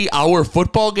 3-hour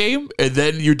football game and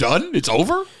then you're done? It's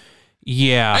over?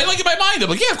 Yeah. I like in my mind, I'm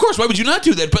like, yeah, of course. Why would you not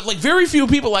do that? But like very few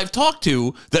people I've talked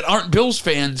to that aren't Bills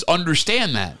fans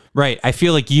understand that. Right. I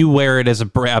feel like you wear it as a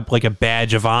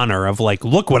badge of honor of like,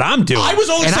 look what I'm doing. I was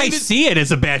all excited. And I see it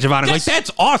as a badge of honor. Yes. Like,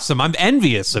 that's awesome. I'm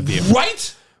envious of you.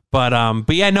 Right? But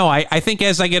yeah, no, I think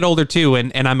as I get older too,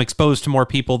 and I'm exposed to more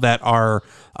people that are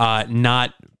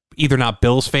not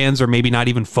Bills fans or maybe not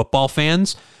even football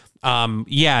fans.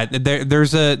 Yeah,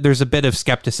 there's a bit of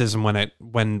skepticism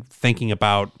when thinking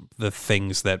about the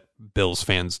things that Bills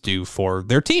fans do for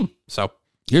their team. So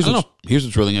here's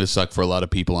what's really going to suck for a lot of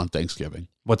people on Thanksgiving.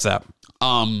 What's that?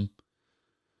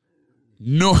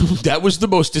 No, that was the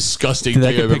most disgusting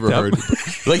thing I've ever heard.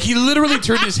 Like, he literally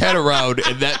turned his head around,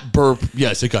 and that burp,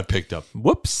 yes, it got picked up.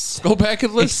 Whoops. Go back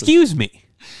and listen. Excuse me.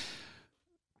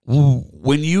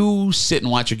 When you sit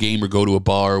and watch a game or go to a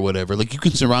bar or whatever, like, you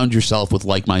can surround yourself with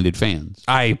like-minded fans.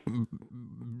 I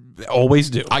always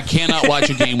do. I cannot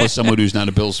watch a game with someone who's not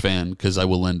a Bills fan because I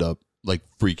will end up, like,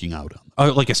 freaking out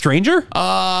on. Like a stranger?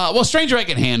 Well, stranger I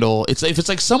can handle. If it's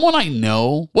like someone I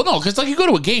know. Well, no, because like you go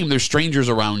to a game, there's strangers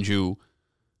around you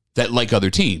that like other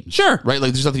teams. Sure. Right?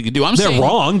 Like, there's nothing you can do. They're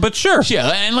wrong, but sure. Yeah,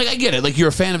 and like, I get it. Like, you're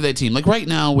a fan of that team. Like, right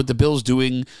now, with the Bills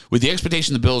with the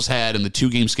expectation the Bills had and the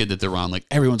 2-game skid that they're on, like,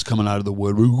 everyone's coming out of the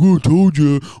wood. Like, oh, I told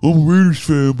you, I'm a Raiders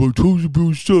fan, but I told you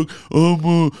Bills suck. I'm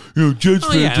a Jets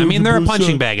fan. Yeah, I mean, they're a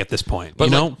punching bag at this point.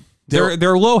 But, like,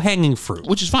 they're low-hanging fruit.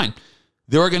 Which is fine.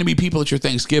 There are going to be people at your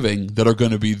Thanksgiving that are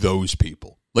going to be those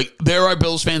people. Like, there are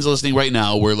Bills fans listening right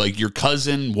now where, like, your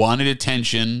cousin wanted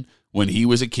attention when he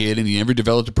was a kid and he never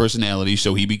developed a personality,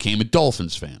 so he became a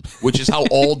Dolphins fan, which is how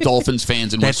all Dolphins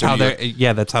fans in Western New York.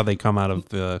 Yeah, that's how they come out of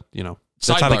the,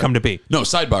 that's how they come to be. No,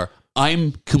 sidebar.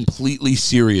 I'm completely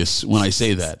serious when I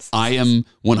say that. I am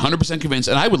 100% convinced,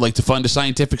 and I would like to fund a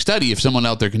scientific study if someone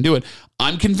out there can do it.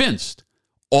 I'm convinced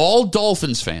all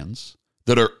Dolphins fans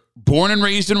that are born and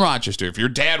raised in Rochester, if your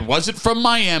dad wasn't from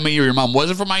Miami or your mom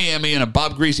wasn't from Miami and a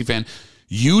Bob Greasy fan,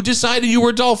 you decided you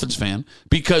were a Dolphins fan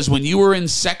because when you were in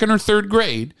 2nd or 3rd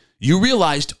grade, you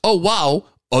realized, oh, wow,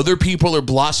 other people are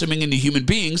blossoming into human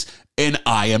beings, and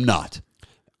I am not.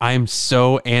 I am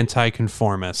so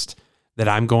anti-conformist that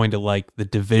I'm going to like the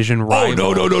division rival.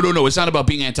 Oh, no. It's not about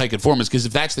being anti-conformist, because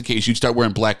if that's the case, you'd start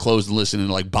wearing black clothes and listening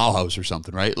to like Bauhaus or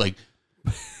something, right? Like,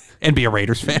 and be a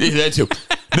Raiders fan. That too.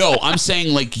 No, I'm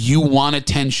saying like you want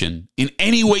attention in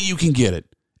any way you can get it.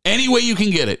 Any way you can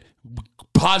get it.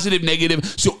 Positive, negative.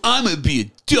 So I'm going to be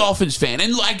a Dolphins fan.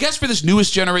 And I guess for this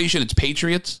newest generation, it's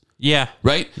Patriots. Yeah.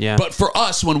 Right? Yeah. But for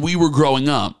us, when we were growing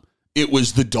up, it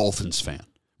was the Dolphins fan.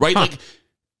 Right? Like,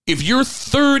 if you're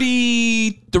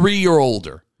 33 or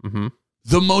older,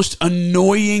 the most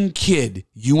annoying kid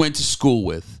you went to school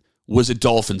with was a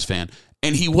Dolphins fan.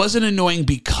 And he wasn't annoying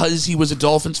because he was a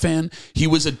Dolphins fan. He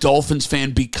was a Dolphins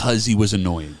fan because he was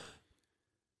annoying.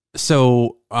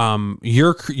 So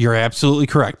you're absolutely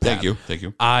correct, Pat. Thank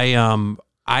you.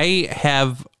 I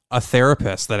have a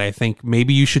therapist that I think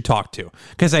maybe you should talk to,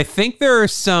 because I think there are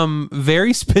some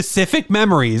very specific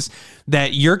memories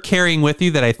that you're carrying with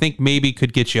you that I think maybe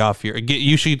could get you off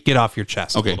you should get off your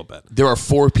chest a little bit. There are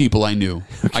 4 people I know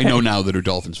now that are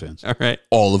Dolphins fans. All right.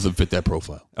 All of them fit that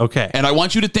profile. Okay. And I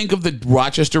want you to think of the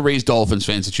Rochester Rays Dolphins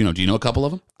fans that you know. Do you know a couple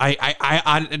of them?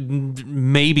 I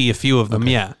maybe a few of them.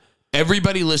 Okay. Yeah.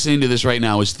 Everybody listening to this right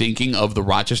now is thinking of the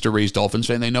Rochester Rays Dolphins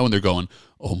fan they know, and they're going,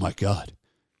 "Oh my God,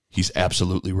 he's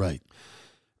absolutely right."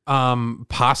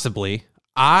 Possibly.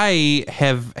 I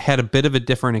have had a bit of a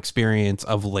different experience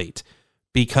of late,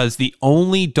 because the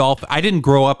only I didn't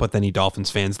grow up with any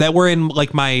Dolphins fans that were in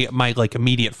like my like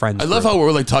immediate friends. I love how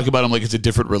we're like talking about them like it's a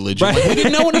different religion. Right. Like, we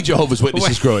didn't know any Jehovah's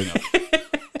Witnesses growing up.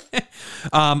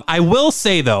 I will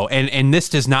say though, and this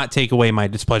does not take away my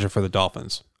displeasure for the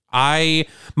Dolphins. My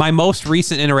most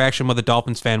recent interaction with a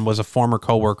Dolphins fan was a former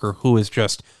coworker who is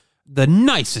just the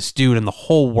nicest dude in the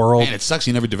whole world. Man, it sucks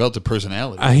he never developed a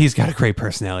personality. He's got a great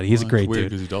personality. He's a great dude.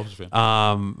 Because he's a Dolphins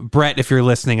fan. Brett, if you're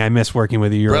listening, I miss working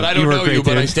with you. Brett, I don't know you,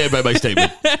 but I stand by my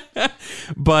statement.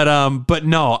 But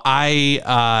no,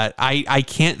 I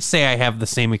can't say I have the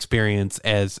same experience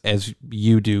as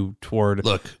you do toward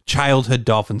childhood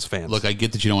Dolphins fans. Look, I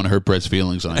get that you don't want to hurt Brett's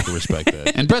feelings, and I can respect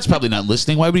that. And Brett's probably not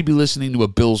listening. Why would he be listening to a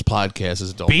Bills podcast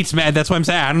as a Dolphins? Beats mad. That's what I'm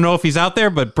saying. I don't know if he's out there,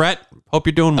 but Brett, hope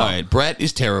you're doing well. All right, Brett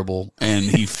is terrible, and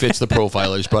he fits the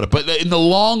profile I just brought up. But in the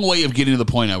long way of getting to the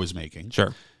point I was making,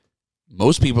 sure,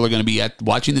 most people are going to be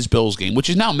watching this Bills game, which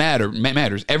is now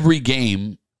matters. Every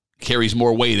game carries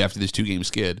more weight after this 2-game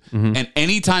skid. Mm-hmm. And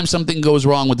anytime something goes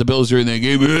wrong with the Bills during the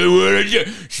game,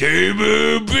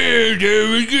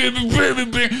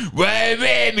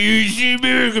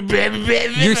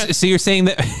 so you're saying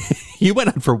that you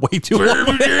went on for way too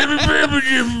long.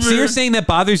 So you're saying that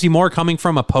bothers you more coming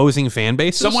from opposing fan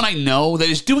bases? Someone I know that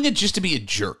is doing it just to be a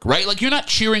jerk, right? Like, you're not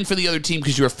cheering for the other team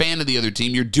because you're a fan of the other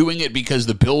team. You're doing it because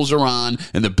the Bills are on,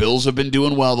 and the Bills have been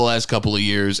doing well the last couple of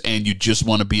years, and you just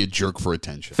want to be a jerk for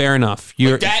attention. Fair enough.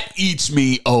 That eats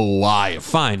me alive.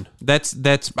 Fine. That's.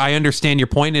 I understand your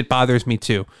point. It bothers me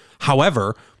too.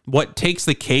 However, what takes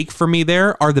the cake for me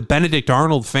there are the Benedict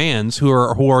Arnold fans who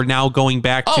are now going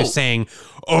back to saying,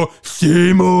 "Oh,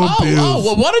 same old Bills." Oh,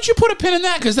 well, why don't you put a pin in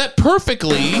that? Because that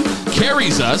perfectly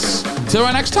carries us to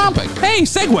our next topic. Hey,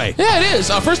 segue. Yeah, it is.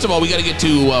 First of all, we got to get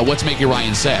to what's making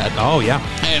Ryan sad. Oh, yeah.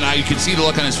 And I could see the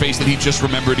look on his face that he just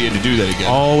remembered he had to do that again.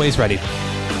 Always ready.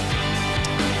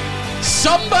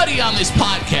 Somebody on this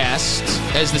podcast,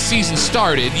 as the season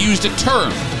started, used a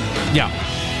term. Yeah.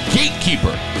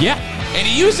 Gatekeeper. Yeah. And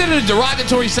he used it in a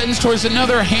derogatory sentence towards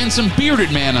another handsome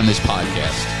bearded man on this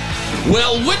podcast.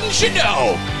 Well, wouldn't you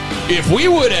know, if we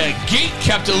would have gate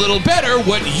kept a little better,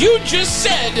 what you just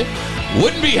said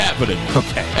wouldn't be happening.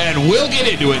 Okay. And we'll get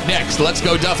into it next. Let's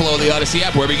Go Duffalo, the Odyssey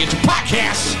app, wherever you get your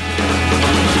podcasts.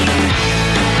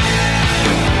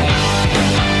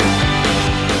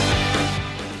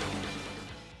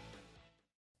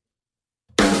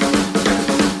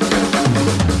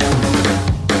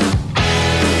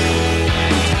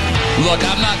 Look,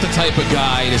 I'm not the type of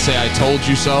guy to say I told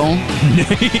you so.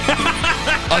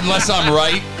 Unless I'm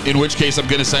right, in which case I'm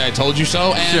going to say I told you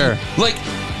so. And sure. Like,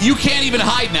 you can't even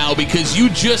hide now because you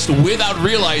just, without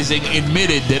realizing,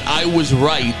 admitted that I was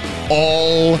right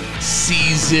all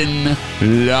season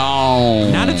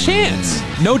long. Not a chance.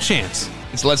 No chance.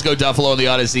 It's Let's Go Duffalo on the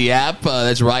Odyssey app.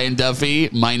 That's Ryan Duffy.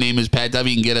 My name is Pat Duffy.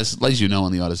 You can get us, as you know,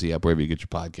 on the Odyssey app, wherever you get your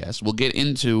podcast. We'll get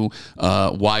into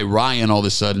why Ryan all of a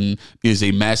sudden is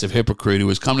a massive hypocrite who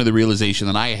has come to the realization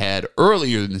that I had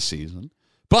earlier in the season.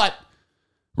 But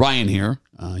Ryan here,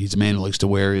 he's a man who likes to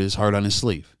wear his heart on his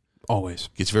sleeve. Always.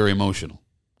 Gets very emotional.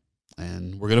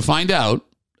 And we're going to find out,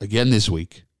 again this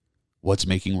week, what's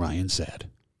making Ryan sad.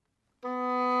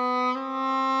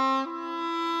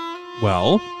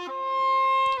 Well,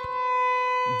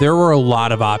 there were a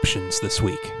lot of options this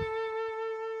week.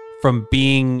 From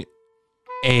being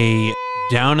a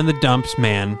down in the dumps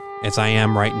man, as I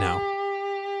am right now.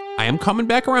 I am coming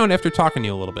back around after talking to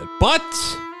you a little bit. But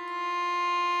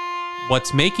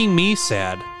what's making me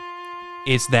sad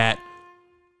is that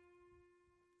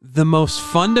the most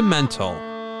fundamental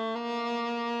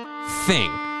thing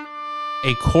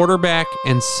a quarterback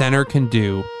and center can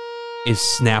do is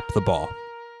snap the ball.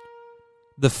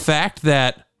 The fact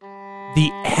that the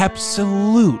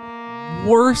absolute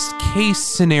worst case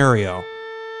scenario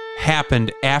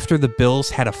happened after the Bills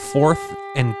had a 4th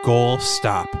and goal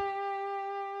stop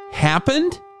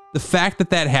happened The fact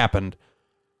that happened,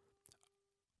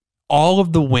 all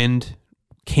of the wind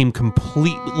came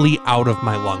completely out of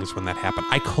my lungs when that happened.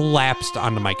 I collapsed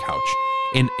onto my couch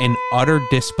in utter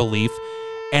disbelief.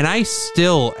 And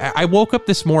I woke up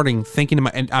this morning thinking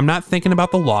and I'm not thinking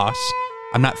about the loss.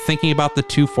 I'm not thinking about the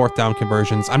 2 4th down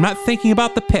conversions. I'm not thinking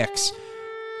about the picks.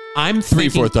 I'm 3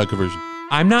 4th down conversion.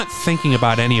 I'm not thinking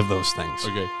about any of those things.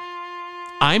 Okay.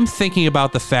 I'm thinking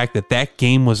about the fact that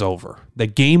game was over. The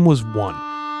game was won.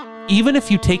 Even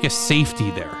if you take a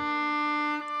safety there,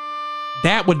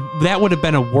 that would have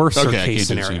been a worse case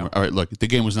scenario. All right, look, the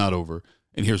game was not over.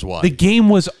 And here's why. The game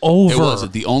was over. It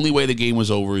wasn't. The only way the game was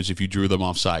over is if you drew them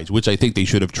off sides, which I think they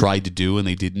should have tried to do and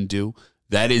they didn't do.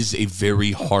 That is a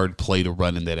very hard play to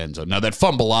run in that end zone. Now, that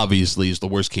fumble, obviously, is the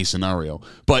worst-case scenario.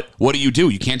 But what do?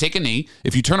 You can't take a knee.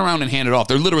 If you turn around and hand it off,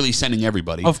 they're literally sending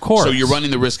everybody. Of course. So you're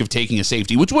running the risk of taking a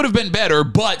safety, which would have been better,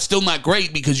 but still not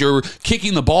great because you're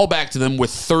kicking the ball back to them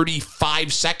with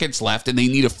 35 seconds left, and they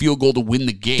need a field goal to win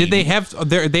the game. Did they have?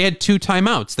 They had 2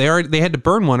 timeouts. They had to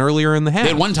burn one earlier in the half. They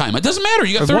had 1 time. It doesn't matter.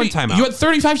 You got 1 timeout. You had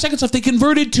 35 seconds left. They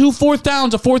converted 2 4th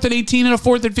downs, a 4th and 18 and a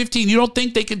 4th and 15. You don't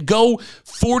think they could go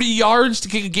 40 yards to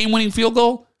kick a game-winning field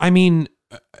goal? I mean,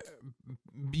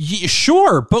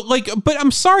 sure, but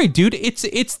I'm sorry, dude. It's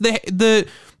the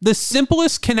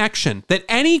simplest connection that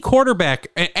any quarterback,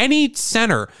 any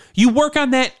center, you work on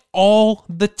that all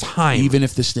the time. Even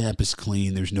if the snap is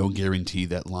clean, there's no guarantee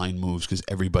that line moves because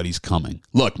everybody's coming.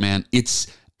 Look, man, it's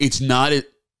not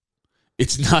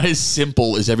as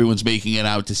simple as everyone's making it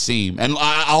out to seem. And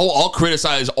I'll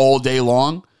criticize all day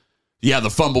long. Yeah,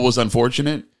 the fumble was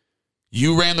unfortunate.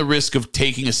 You ran the risk of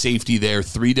taking a safety there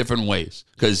 3 different ways.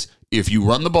 Because if you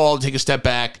run the ball and take a step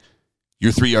back,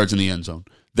 you're 3 yards in the end zone.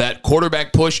 That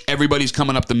quarterback push, everybody's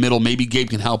coming up the middle. Maybe Gabe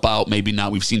can help out, maybe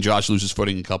not. We've seen Josh lose his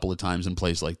footing a couple of times in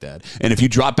plays like that. And if you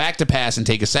drop back to pass and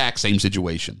take a sack, same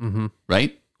situation,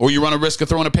 right? Or you run a risk of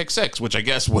throwing a pick 6, which I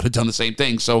guess would have done the same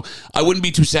thing. So I wouldn't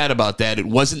be too sad about that. It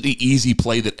wasn't the easy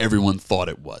play that everyone thought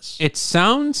it was. It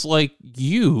sounds like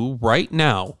you, right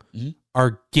now,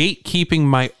 are gatekeeping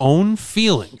my own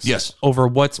feelings. Yes. Over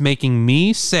what's making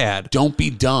me sad. Don't be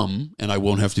dumb, and I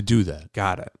won't have to do that.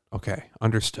 Got it. Okay,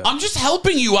 understood. I'm just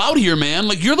helping you out here, man.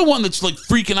 Like, you're the one that's like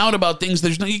freaking out about things.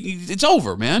 It's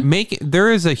over, man. There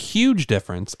is a huge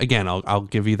difference. Again, I'll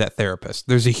give you that therapist.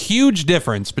 There's a huge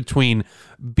difference between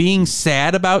being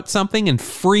sad about something and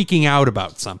freaking out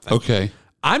about something. Okay.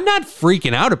 I'm not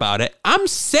freaking out about it. I'm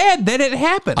sad that it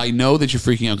happened. I know that you're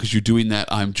freaking out because you're doing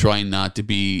that. I'm trying not to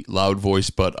be loud voice,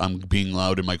 but I'm being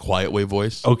loud in my quiet way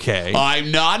voice. Okay.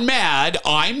 I'm not mad.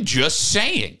 I'm just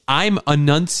saying. I'm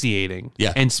enunciating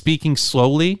and speaking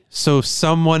slowly so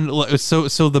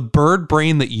the bird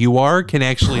brain that you are can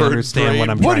actually understand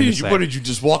what I'm trying to say. What did you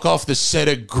just walk off the set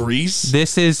of Grease?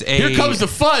 This is Here comes the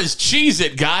fuzz. Cheese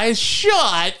it, guys.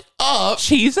 Shut up.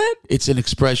 Cheese it? It's an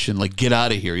expression like get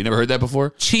out of here. You never heard that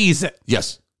before? Cheese it.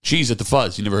 Yes. Cheese it, the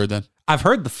fuzz. You never heard that? I've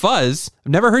heard the fuzz.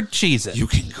 I've never heard cheese it. You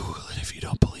can Google it if you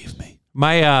don't believe me.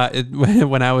 My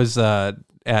when I was at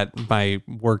my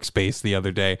workspace the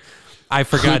other day, I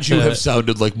forgot. Could you have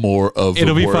sounded like more of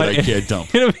a word I can't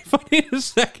dump? It'll be funny in a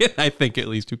second. I think at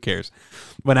least. Who cares?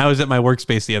 When I was at my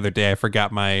workspace the other day, I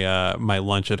forgot my my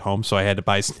lunch at home, so I had to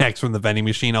buy snacks from the vending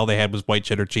machine. All they had was white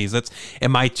cheddar Cheez-Its.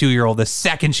 And my 2-year-old, the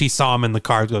second she saw them in the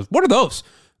car, goes, "What are those?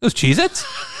 Those Cheez-Its?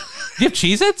 Do you have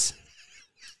Cheez-Its?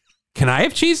 Can I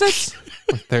have Cheez-Its?"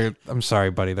 I'm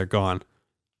sorry, buddy. They're gone.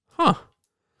 Huh.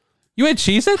 You had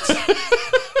Cheez-Its?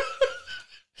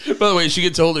 By the way, she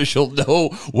gets older, she'll know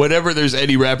whenever there's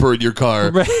any wrapper in your car,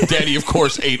 right. Daddy, of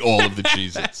course, ate all of the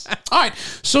Cheez-Its. All right,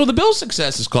 so the Bills'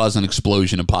 success has caused an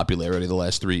explosion in popularity the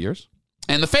last 3 years,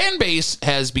 and the fan base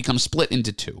has become split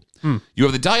into 2. You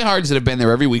have the diehards that have been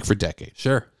there every week for decades.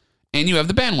 Sure. And you have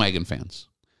the bandwagon fans.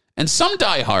 And some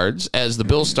diehards, as the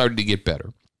Bills started to get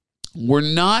better, were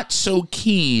not so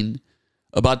keen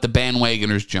about the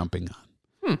bandwagoners jumping on.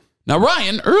 Now,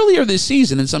 Ryan, earlier this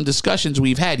season in some discussions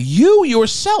we've had, you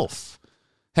yourself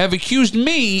have accused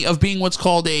me of being what's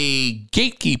called a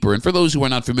gatekeeper. And for those who are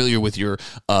not familiar with your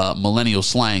millennial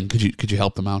slang, could you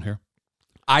help them out here?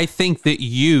 I think that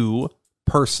you,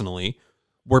 personally,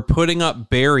 were putting up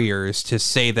barriers to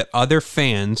say that other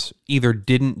fans either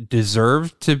didn't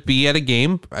deserve to be at a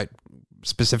game,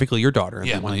 specifically your daughter.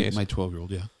 Yeah, my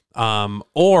 12-year-old, yeah.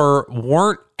 Or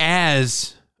weren't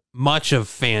as much of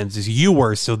fans as you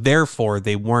were, so therefore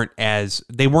they weren't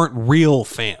real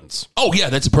fans. Oh yeah,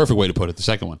 that's a perfect way to put it. The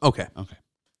second one. Okay.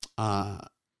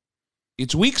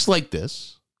 It's weeks like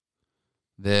this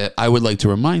that I would like to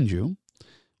remind you,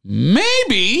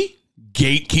 maybe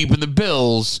gatekeeping the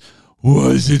Bills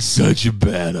wasn't such a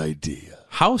bad idea.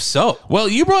 How so? Well,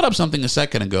 you brought up something a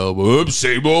second ago. Oops,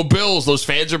 same old Bills. Those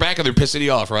fans are back and they're pissing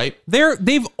you off, right?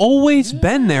 They've always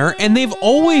been there, and they've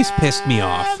always pissed me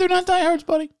off. They're not diehards,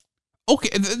 buddy.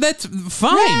 Okay, that's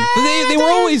fine. They were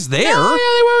always there. No, yeah,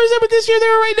 they were always there, but this year they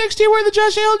were right next to you wearing the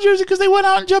Josh Allen jersey because they went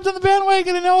out and jumped on the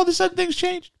bandwagon, and all of a sudden things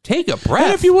changed. Take a breath.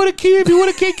 And if you would have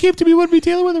kept him, you wouldn't be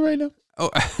Taylor with it right now. Oh,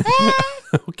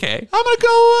 okay. I'm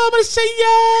gonna say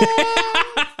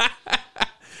yeah.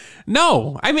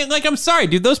 No, I mean, like, I'm sorry,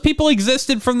 dude. Those people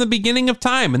existed from the beginning of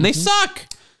time, and they suck.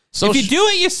 If you do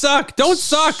it, you suck. Don't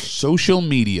suck. Social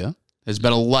media has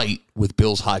been a light with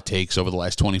Bill's hot takes over the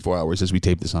last 24 hours as we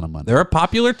tape this on a Monday. They're a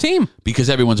popular team. Because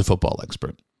everyone's a football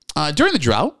expert. During the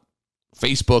drought,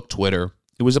 Facebook, Twitter,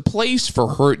 it was a place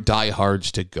for hurt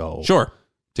diehards to go. Sure.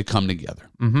 To come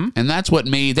together. Mm-hmm. And that's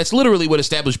literally what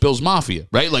established Bill's Mafia,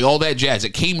 right? Like all that jazz.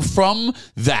 It came from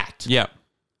that. Yeah.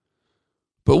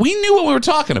 But we knew what we were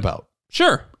talking about.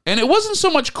 Sure. And it wasn't so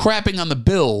much crapping on the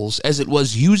Bills as it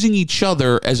was using each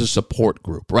other as a support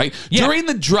group, right? Yeah. During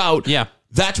the drought,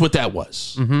 that's what that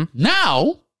was. Mm-hmm.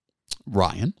 Now,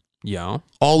 Ryan,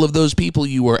 all of those people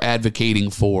you were advocating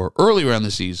for earlier in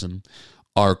the season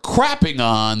are crapping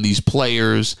on these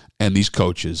players and these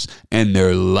coaches, and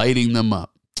they're lighting them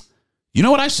up. You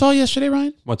know what I saw yesterday,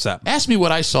 Ryan? What's that? Ask me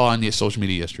what I saw on your social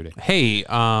media yesterday. Hey,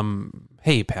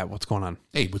 Pat, what's going on?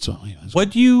 Hey, what's on?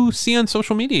 What'd you see on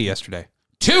social media yesterday?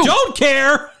 Don't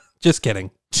care. Just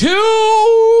kidding.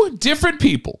 2 different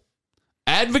people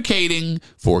advocating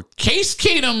for Case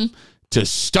Keenum to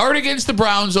start against the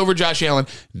Browns over Josh Allen,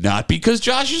 not because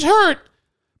Josh is hurt,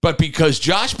 but because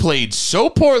Josh played so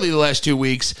poorly the last 2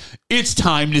 weeks, it's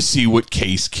time to see what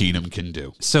Case Keenum can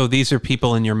do. So these are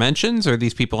people in your mentions, or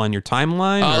these people on your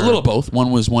timeline? A little both.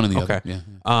 One was one and the other.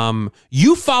 Yeah.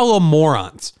 You follow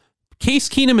morons. Case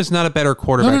Keenum is not a better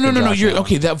quarterback. No. You're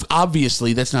okay.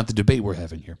 Obviously, that's not the debate we're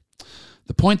having here.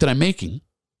 The point that I'm making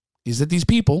is that these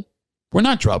people were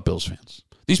not drought Bills fans.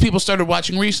 These people started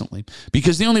watching recently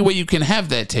because the only way you can have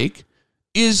that take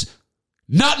is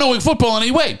not knowing football in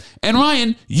any way. And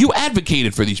Ryan, you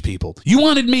advocated for these people. You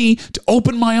wanted me to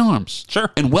open my arms.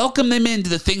 Sure. And welcome them into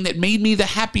the thing that made me the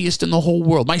happiest in the whole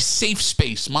world, my safe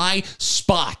space, my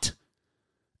spot.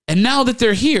 And now that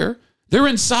they're here, they're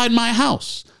inside my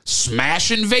house,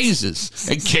 smashing vases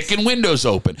and kicking windows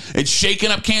open and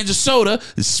shaking up cans of soda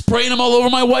and spraying them all over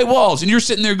my white walls. And you're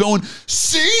sitting there going,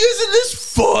 see, isn't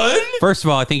this fun? First of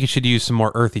all, I think you should use some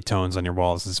more earthy tones on your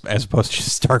walls as opposed to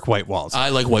just stark white walls. I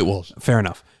like white walls. Fair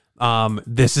enough.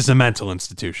 This is a mental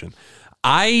institution.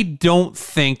 I don't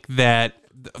think that...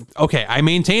 Okay, I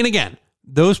maintain again,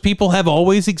 those people have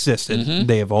always existed. Mm-hmm.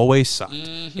 They have always sucked.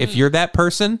 Mm-hmm. If you're that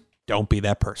person... Don't be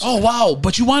that person. Oh, wow.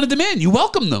 But you wanted them in. You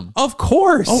welcomed them. Of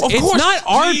course. Oh, of course. It's not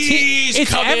our team.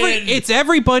 It's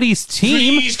everybody's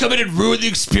team. Please come in and ruin the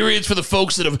experience for the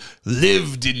folks that have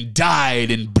lived and died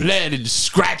and bled and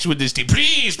scratched with this team.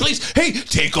 Please. Hey,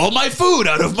 take all my food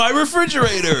out of my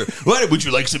refrigerator. What? Would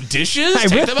you like some dishes?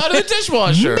 Take them out of the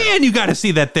dishwasher. Man, you got to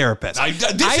see that therapist.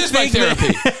 This is my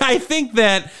therapy. I think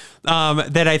that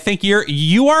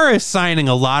you are assigning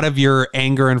a lot of your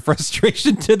anger and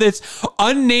frustration to this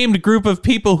unnamed group of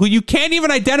people who you can't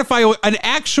even identify an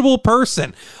actual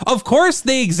person. Of course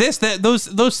they exist, that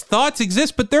those thoughts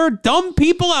exist, but there are dumb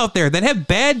people out there that have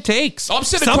bad takes. Some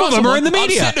of them are in the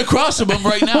media. I'm sitting across from them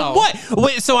right now. What?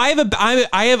 Wait, so I'm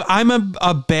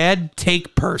a bad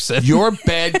take person. Your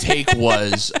bad take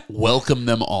was welcome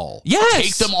them all. Yes.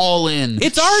 Take them all in.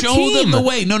 It's our team. Show them the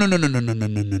way.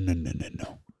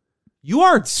 No. You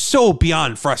are so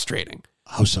beyond frustrating.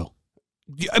 How so?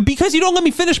 Because you don't let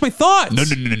me finish my thoughts. No.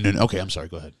 Okay, I'm sorry.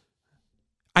 Go ahead.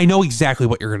 I know exactly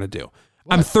what you're going to do.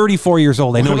 What? I'm 34 years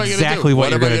old. I know exactly what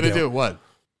you're going to do. What?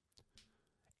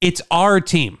 It's our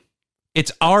team.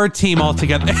 It's our team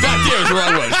altogether. God damn, it's where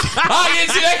I was. You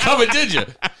didn't see that coming, did you?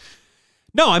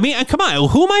 No, I mean, come on.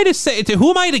 Who am I to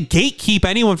gatekeep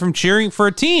anyone from cheering for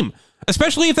a team?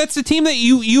 Especially if that's the team that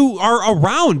you are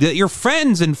around, that your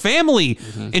friends and family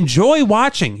enjoy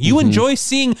watching. You enjoy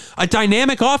seeing a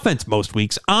dynamic offense most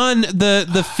weeks on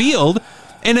the field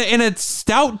and a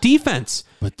stout defense.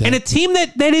 And a team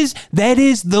that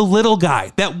is the little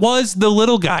guy. That was the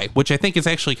little guy, which I think is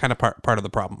actually kind of part of the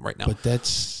problem right now. But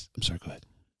I'm sorry, go ahead.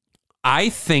 I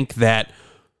think that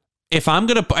if I'm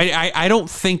going to... I don't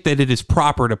think that it is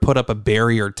proper to put up a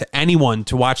barrier to anyone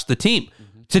to watch the team,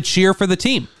 to cheer for the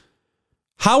team.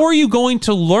 How are you going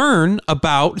to learn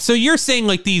about... So you're saying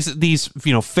like these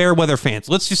fair weather fans.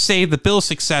 Let's just say the Bills'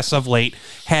 success of late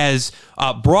has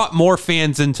brought more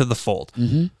fans into the fold.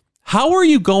 Mm-hmm. How are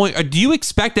you going... Do you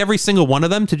expect every single one of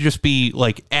them to just be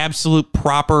like absolute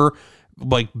proper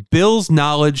Bill's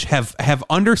knowledge, have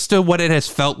understood what it has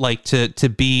felt like to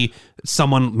be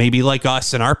someone maybe like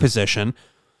us in our position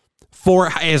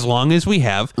for as long as we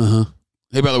have.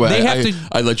 Hey, by the way,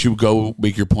 I let you go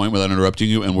make your point without interrupting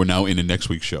you, and we're now into next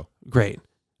week's show. Great.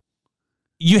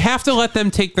 You have to let them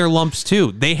take their lumps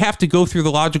too. They have to go through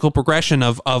the logical progression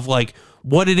of like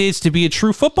what it is to be a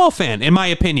true football fan, in my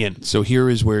opinion. So here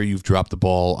is where you've dropped the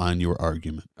ball on your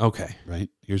argument. Okay. Right?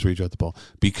 Here's where you dropped the ball.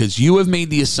 Because you have made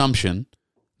the assumption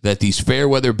that these fair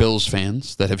weather Bills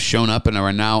fans that have shown up and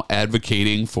are now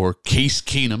advocating for Case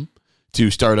Keenum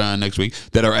to start on next week,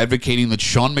 that are advocating that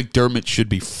Sean McDermott should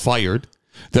be fired,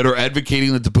 that are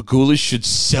advocating that the Pagulas should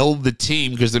sell the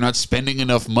team because they're not spending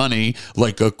enough money,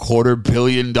 like $250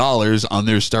 million on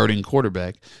their starting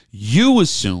quarterback. You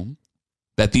assume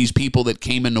that these people that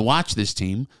came in to watch this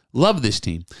team love this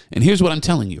team. And here's what I'm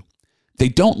telling you. They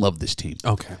don't love this team.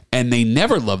 Okay. And they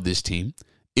never loved this team.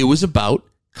 It was about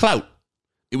clout.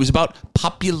 It was about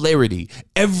popularity.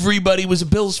 Everybody was a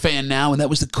Bills fan now, and that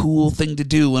was the cool thing to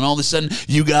do. And all of a sudden,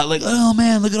 you got like, oh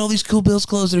man, look at all these cool Bills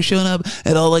clothes that are showing up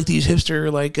at all like these hipster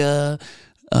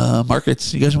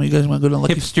markets. You guys want to go down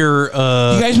Lucky hipster?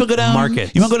 You guys want to go down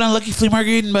markets? You want to go down Lucky Flea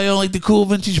Market and buy all like the cool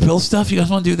vintage Bill stuff? You guys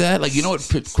want to do that? Like, you know what?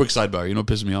 Quick sidebar. You know what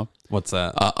pisses me off? What's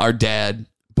that? Our dad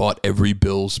bought every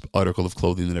Bills article of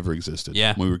clothing that ever existed.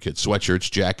 Yeah. When we were kids. Sweatshirts,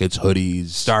 jackets, hoodies,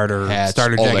 starter hats,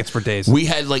 jackets for days. We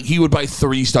had he would buy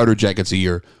 3 starter jackets a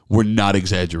year. We're not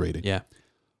exaggerating. Yeah.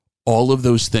 All of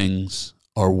those things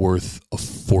are worth a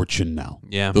fortune now.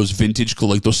 Yeah. Those vintage,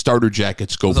 those starter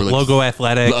jackets go for Logo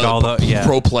Athletic, all the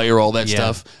pro player, all that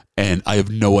stuff. And I have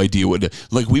no idea what.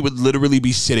 We would literally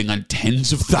be sitting on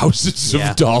tens of thousands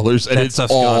of dollars, and it's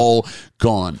all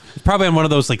gone. It's probably on one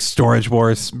of those Storage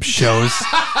Wars shows.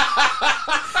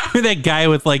 That guy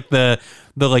with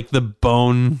the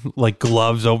bone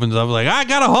gloves opens up I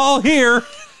got a haul here.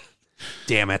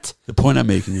 Damn it. The point I'm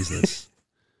making is this.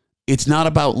 It's not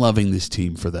about loving this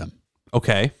team for them.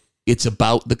 Okay. It's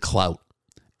about the clout.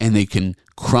 And they can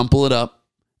crumple it up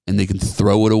and they can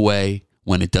throw it away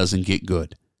when it doesn't get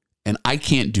good. And I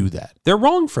can't do that. They're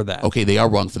wrong for that. Okay, they are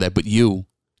wrong for that. But you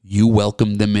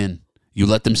welcomed them in. You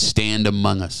let them stand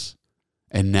among us.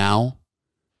 And now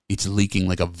it's leaking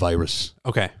like a virus.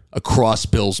 Okay. Across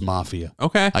Bills Mafia.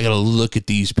 Okay. I got to look at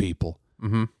these people.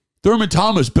 Mm-hmm. Thurman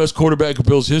Thomas, best quarterback of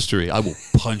Bills history. I will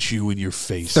punch you in your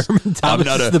face. Thurman Thomas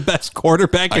is the best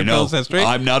quarterback in Bills history.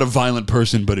 I'm not a violent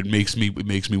person, but it makes me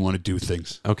want to do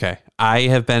things. Okay. I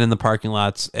have been in the parking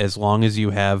lots as long as you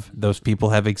have. Those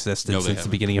people have existed since the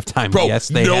beginning of time. Bro, yes,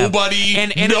 they nobody,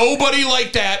 have. And nobody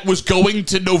like that was going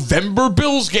to November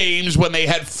Bills games when they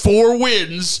had 4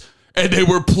 wins and they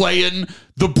were playing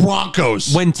the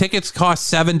Broncos. When tickets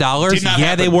cost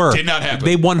 $7, they were. Did not happen.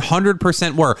 They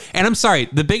 100% were. And I'm sorry,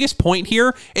 the biggest point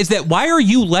here is that why are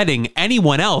you letting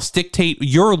anyone else dictate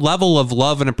your level of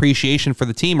love and appreciation for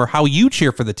the team or how you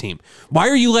cheer for the team? Why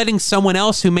are you letting someone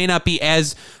else who may not be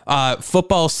as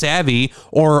football savvy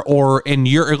or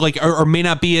may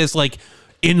not be as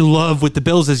in love with the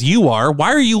Bills as you are?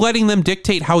 Why are you letting them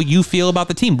dictate how you feel about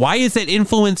the team? Why is that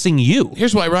influencing you?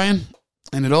 Here's why, Ryan.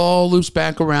 And it all loops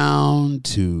back around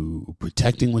to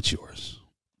protecting what's yours.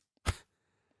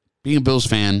 Being a Bills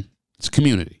fan, it's a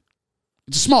community.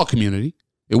 It's a small community.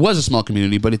 It was a small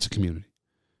community, but it's a community.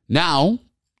 Now,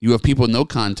 you have people with no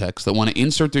context that want to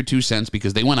insert their 2 cents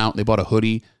because they went out and they bought a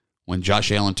hoodie when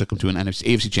Josh Allen took them to an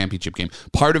AFC Championship game.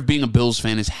 Part of being a Bills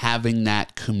fan is having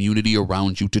that community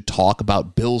around you to talk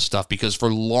about Bills stuff because for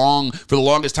the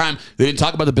longest time, they didn't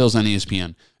talk about the Bills on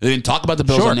ESPN. They didn't talk about the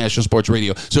Bills on national sports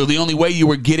radio. So the only way you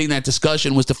were getting that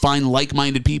discussion was to find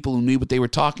like-minded people who knew what they were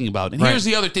talking about. And here's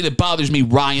the other thing that bothers me,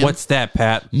 Ryan. What's that,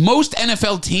 Pat? Most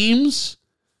NFL teams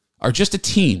are just a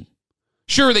team.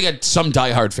 Sure, they got some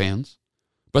diehard fans,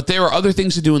 but there are other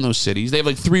things to do in those cities. They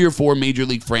have 3 or 4 major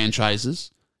league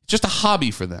franchises. It's just a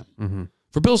hobby for them. Mm-hmm.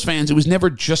 For Bills fans, it was never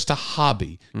just a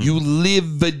hobby. Mm-hmm. You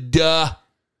lived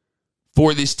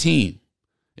for this team.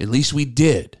 At least we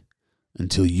did.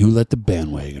 Until you let the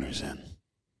bandwagoners in.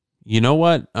 You know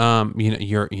what?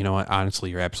 You know what?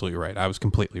 Honestly, you're absolutely right. I was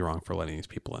completely wrong for letting these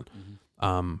people in.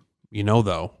 Mm-hmm.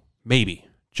 Though, maybe,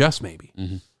 just maybe,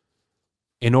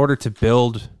 in order to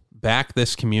build back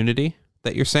this community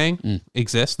that you're saying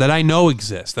exists, that I know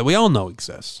exists, that we all know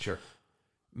exists. Sure.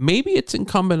 Maybe it's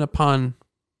incumbent upon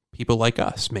people like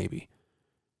us, maybe,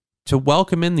 to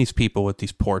welcome in these people with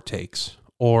these poor takes,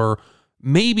 or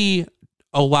maybe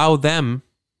allow them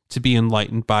to be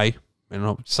enlightened by,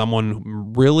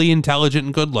 someone really intelligent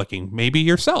and good looking, maybe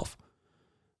yourself.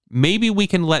 Maybe we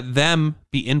can let them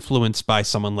be influenced by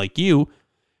someone like you,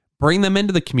 bring them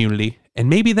into the community, and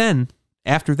maybe then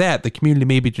After that, the community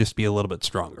maybe just be a little bit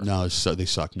stronger. No, they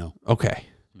suck. No. Okay.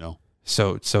 No.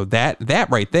 So that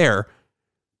right there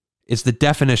is the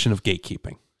definition of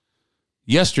gatekeeping.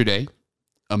 Yesterday,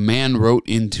 a man wrote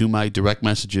into my direct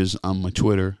messages on my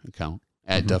Twitter account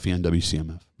at Duffy on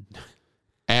WCMF,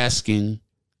 asking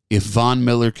if Von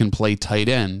Miller can play tight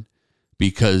end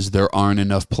because there aren't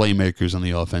enough playmakers on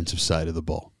the offensive side of the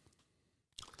ball.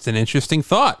 It's an interesting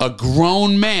thought. A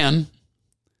grown man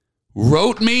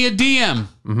wrote me a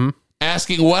DM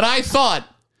asking what I thought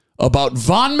about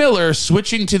Von Miller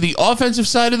switching to the offensive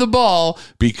side of the ball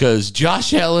because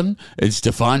Josh Allen and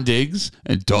Stephon Diggs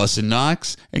and Dawson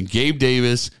Knox and Gabe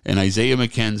Davis and Isaiah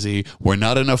McKenzie were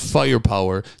not enough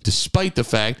firepower, despite the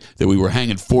fact that we were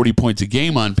hanging 40 points a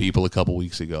game on people a couple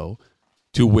weeks ago,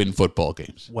 to win football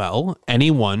games. Well,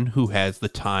 anyone who has the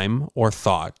time or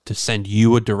thought to send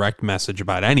you a direct message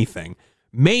about anything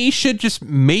should just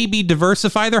maybe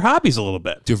diversify their hobbies a little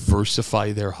bit.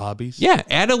 Diversify their hobbies? Yeah,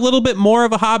 add a little bit more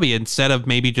of a hobby instead of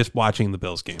maybe just watching the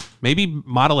Bills game. Maybe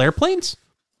model airplanes?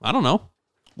 I don't know.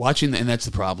 And that's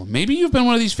the problem. Maybe you've been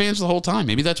one of these fans the whole time.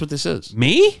 Maybe that's what this is.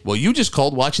 Me? Well, you just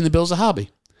called watching the Bills a hobby.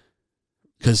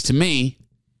 Because to me,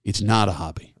 it's not a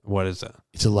hobby. What is it?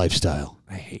 It's a lifestyle.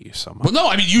 I hate you so much. Well, no,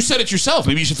 I mean, you said it yourself.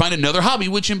 Maybe you should find another hobby,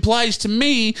 which implies to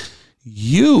me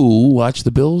you watch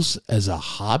the Bills as a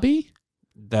hobby?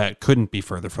 That couldn't be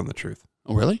further from the truth.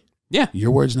 Oh, really? Yeah.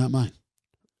 Your words, not mine.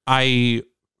 You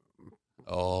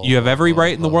have every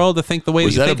right in the world to think the way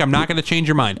that you think. I'm not going to change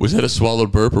your mind. Was that a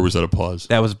swallowed burp or was that a pause?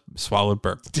 That was swallowed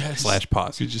burp /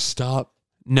 pause. Could you stop?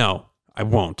 No, I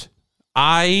won't.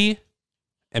 I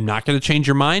am not going to change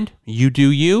your mind. You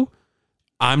do you.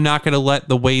 I'm not going to let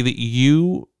the way that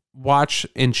you watch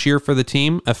and cheer for the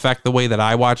team affect the way that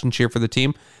I watch and cheer for the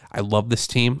team. I love this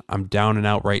team. I'm down and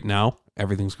out right now.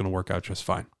 Everything's going to work out just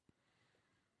fine.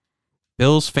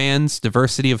 Bills fans,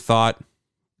 diversity of thought,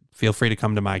 feel free to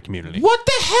come to my community. What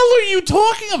the hell are you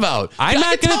talking about? I'm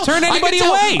not going to turn anybody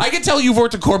away. I can tell you've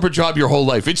worked a corporate job your whole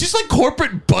life. It's just like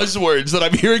corporate buzzwords that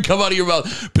I'm hearing come out of your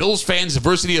mouth. Bills fans,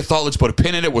 diversity of thought. Let's put a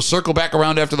pin in it. We'll circle back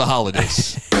around after the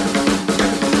holidays.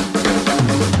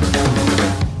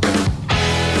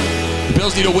 The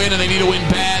Bills need a win, and they need to win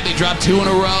bad. They dropped 2 in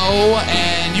a row,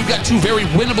 and you've got 2 very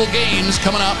winnable games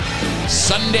coming up.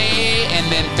 Sunday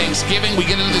and then Thanksgiving. We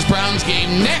get into this Browns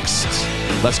game next.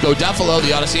 Let's go Duffalo,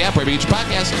 the Odyssey app, wherever you get your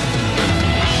podcast.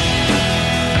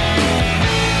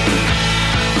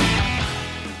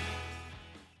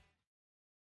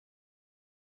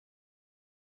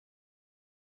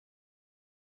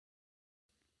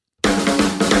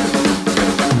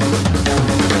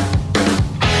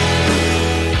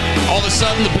 All of a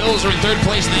sudden, the Bills are in 3rd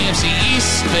place in the AFC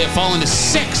East. They have fallen to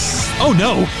 6th. Oh,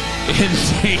 no. In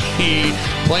the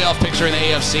playoff picture in the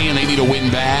AFC, and they need to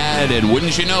win bad. And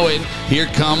wouldn't you know it, here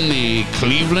come the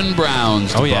Cleveland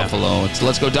Browns to Buffalo. So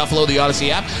let's go Duffalo, the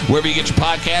Odyssey app, wherever you get your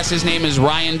podcast. His name is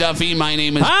Ryan Duffy. My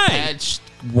name is Pat.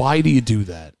 Why do you do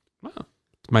that? Well,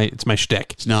 it's my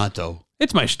shtick. It's not, though.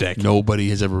 It's my shtick. Nobody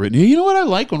has ever written. You know what I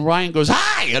like? When Ryan goes,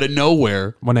 hi, out of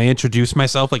nowhere. When I introduce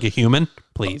myself like a human,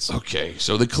 please. Okay,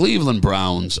 so the Cleveland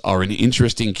Browns are an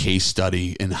interesting case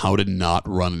study in how to not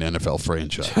run an NFL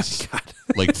franchise.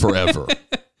 Like forever.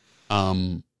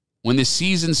 When the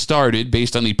season started,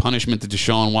 based on the punishment that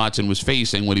Deshaun Watson was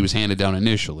facing when he was handed down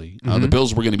initially, the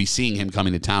Bills were going to be seeing him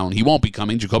coming to town. He won't be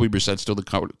coming. Jacoby Brissett's still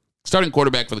the starting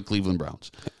quarterback for the Cleveland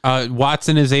Browns.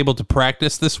 Watson is able to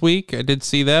practice this week. I did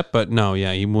see that, but no,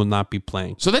 he will not be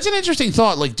playing. So that's an interesting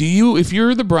thought. Like, if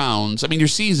you're the Browns, I mean, your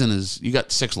season you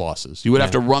got 6 losses. You would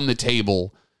have to run the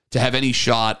table to have any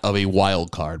shot of a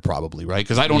wild card, probably, right?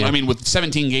 Because I mean, with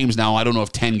 17 games now, I don't know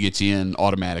if 10 gets you in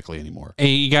automatically anymore. And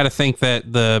you got to think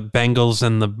that the Bengals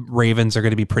and the Ravens are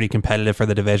going to be pretty competitive for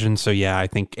the division. So I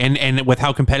think, and with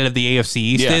how competitive the AFC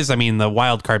East is, I mean, the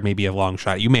wild card may be a long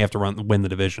shot. You may have to win the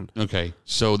division. Okay.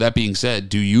 So that being said,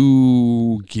 do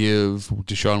you give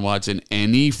Deshaun Watson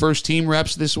any first team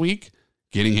reps this week?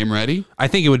 Getting him ready? I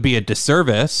think it would be a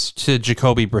disservice to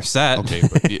Jacoby Brissett. Okay,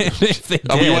 but if they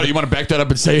did. You want to back that up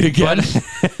and say it again?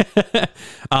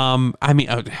 I mean,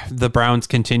 the Browns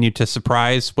continue to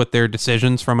surprise with their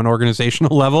decisions from an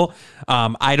organizational level.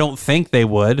 I don't think they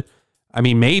would. I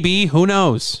mean, maybe. Who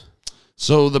knows?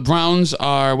 So the Browns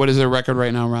are, what is their record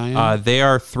right now, Ryan? They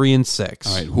are 3-6.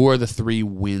 All right, who are the 3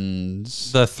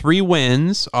 wins? The 3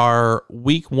 wins are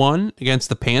week 1 against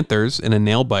the Panthers in a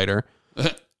nail-biter.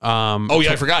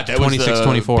 I forgot. That was the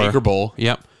 26-24 Baker Bowl.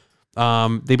 Yep.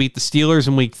 They beat the Steelers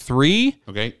in week 3.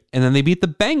 Okay. And then they beat the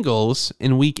Bengals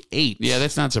in week 8. Yeah,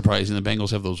 that's not surprising. The Bengals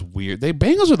have those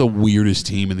Bengals are the weirdest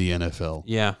team in the NFL.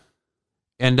 Yeah.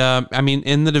 And, I mean,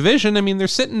 in the division, they're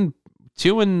sitting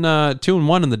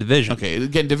 2-1 in the division. Okay,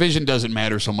 again, division doesn't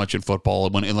matter so much in football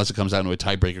unless it comes down to a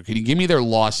tiebreaker. Can you give me their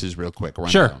losses real quick?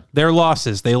 Sure. Down. Their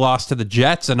losses. They lost to the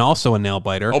Jets and also a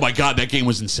nail-biter. Oh, my God, that game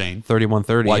was insane.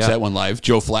 31-30. Watch that one live.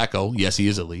 Joe Flacco. Yes, he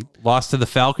is elite. Lost to the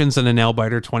Falcons and a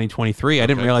nail-biter 2023. I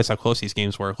didn't realize how close these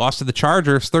games were. Lost to the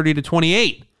Chargers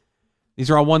 30-28. These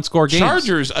are all one-score games.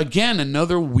 Chargers, again,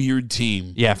 another weird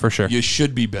team. Yeah, for sure. You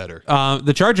should be better.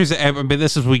 The Chargers,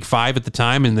 this is week 5 at the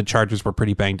time, and the Chargers were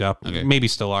pretty banged up. Okay. Maybe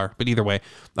still are, but either way.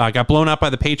 Got blown out by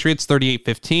the Patriots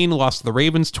 38-15, lost to the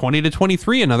Ravens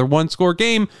 20-23, another one-score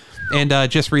game, and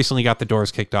just recently got the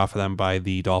doors kicked off of them by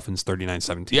the Dolphins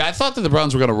 39-17. Yeah, I thought that the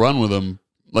Browns were going to run with them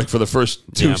like for the first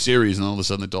 2 series, and all of a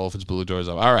sudden the Dolphins blew the doors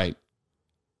off. All right.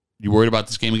 You worried about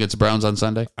this game against the Browns on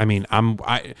Sunday? I mean, I'm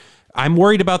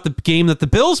worried about the game that the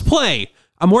Bills play.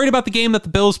 I'm not worried about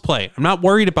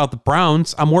the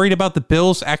Browns. I'm worried about the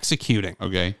Bills executing.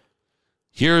 Okay.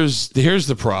 Here's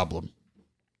the problem.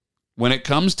 When it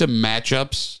comes to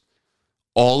matchups,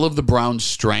 all of the Browns'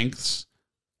 strengths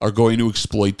are going to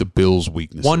exploit the Bills'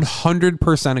 weaknesses.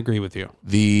 100% agree with you.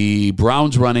 The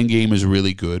Browns' running game is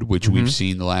really good, which we've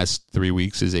seen the last 3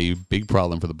 weeks is a big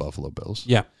problem for the Buffalo Bills.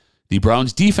 Yeah. The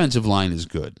Browns' defensive line is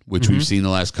good, which we've seen the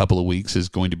last couple of weeks is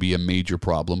going to be a major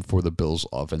problem for the Bills'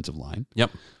 offensive line.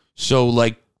 Yep. So,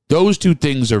 like, those two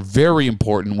things are very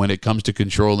important when it comes to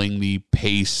controlling the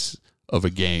pace of a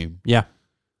game. Yeah.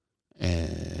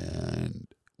 And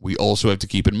we also have to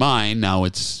keep in mind, now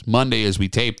it's Monday as we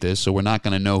tape this, so we're not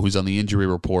going to know who's on the injury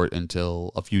report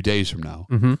until a few days from now.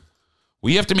 Mm-hmm.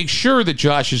 We have to make sure that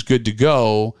Josh is good to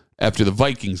go after the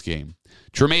Vikings game.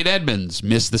 Tremaine Edmonds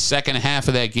missed the second half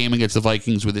of that game against the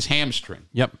Vikings with his hamstring.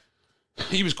 Yep.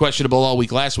 He was questionable all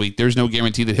week last week. There's no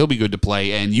guarantee that he'll be good to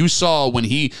play. And you saw when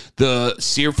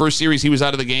the first series he was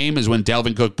out of the game is when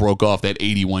Dalvin Cook broke off that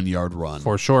 81-yard run.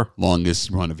 For sure.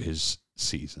 Longest run of his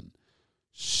season.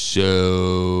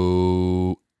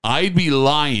 So I'd be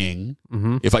lying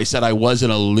if I said I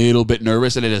wasn't a little bit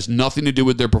nervous, and it has nothing to do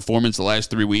with their performance the last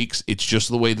 3 weeks. It's just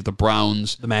the way that the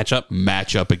Browns match up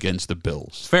against the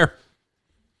Bills.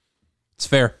 It's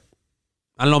fair.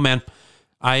 I don't know, man.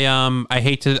 I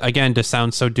hate to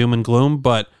sound so doom and gloom,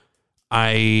 but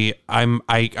I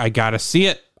gotta see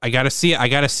it. I gotta see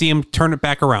him turn it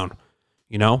back around.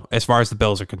 You know, as far as the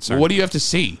Bills are concerned. What do you have to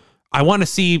see? I want to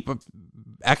see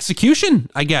execution,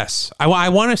 I guess. I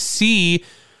want to see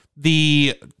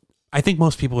I think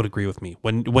most people would agree with me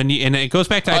when you, and it goes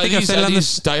back to, I think I've said it on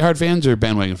this. Diehard fans or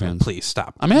bandwagon fans? Please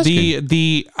stop. I'm asking.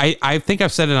 I think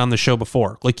I've said it on the show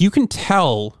before. Like, you can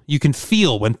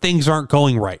feel when things aren't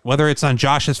going right, whether it's on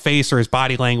Josh's face or his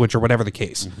body language or whatever the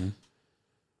case. Mm-hmm.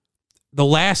 The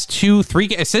last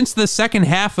 2-3 since the second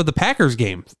half of the Packers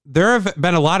game, there have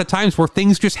been a lot of times where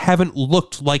things just haven't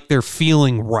looked like they're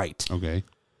feeling right. Okay.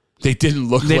 They didn't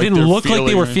look like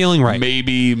they were feeling right.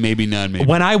 Maybe not. Maybe.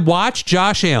 When I watch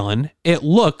Josh Allen, it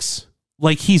looks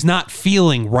like he's not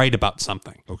feeling right about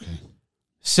something. Okay.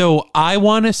 So I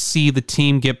want to see the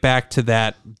team get back to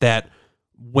that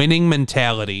winning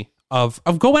mentality of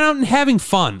going out and having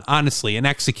fun, honestly, and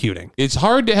executing. It's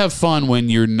hard to have fun when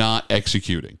you're not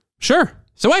executing. Sure.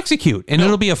 So execute, and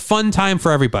it'll be a fun time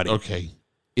for everybody. Okay.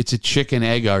 It's a chicken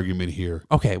egg argument here.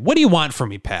 Okay. What do you want from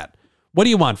me, Pat? What do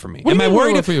you want from me? Am I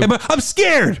worried? I'm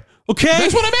scared. Okay.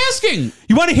 That's what I'm asking.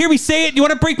 You want to hear me say it? You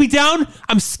want to break me down?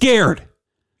 I'm scared.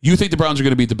 You think the Browns are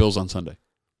going to beat the Bills on Sunday?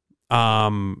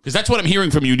 Because that's what I'm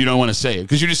hearing from you, and you don't want to say it.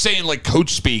 Because you're just saying like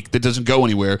coach speak that doesn't go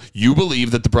anywhere. You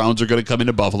believe that the Browns are going to come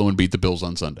into Buffalo and beat the Bills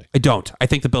on Sunday. I don't. I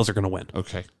think the Bills are going to win.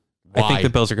 Okay. Why? I think the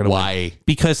Bills are going to win. Why?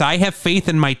 Because I have faith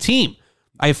in my team.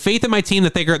 I have faith in my team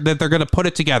that they're going to put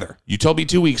it together. You told me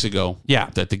 2 weeks ago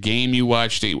that the game you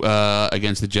watched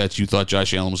against the Jets, you thought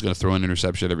Josh Allen was going to throw an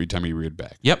interception every time he reared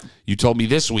back. Yep. You told me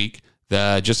this week,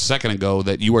 just a second ago,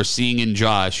 that you are seeing in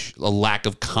Josh a lack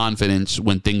of confidence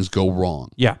when things go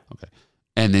wrong. Yeah. Okay.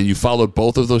 And then you followed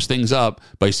both of those things up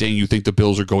by saying you think the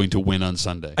Bills are going to win on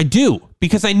Sunday. I do,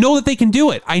 because I know that they can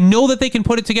do it. I know that they can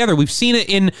put it together. We've seen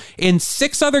it in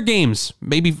 6 other games,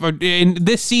 maybe in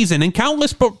this season, and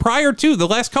countless but prior to the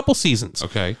last couple seasons.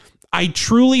 Okay. I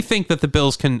truly think that the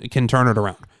Bills can turn it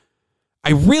around.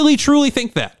 I really, truly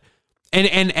think that.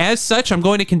 And as such, I'm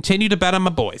going to continue to bet on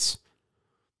my boys.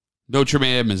 No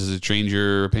Tremaine Edmonds. Does it change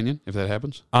your opinion if that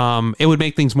happens? It would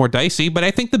make things more dicey, but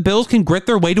I think the Bills can grit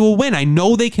their way to a win. I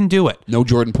know they can do it. No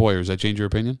Jordan Poyer. Does that change your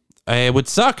opinion? It would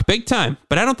suck big time,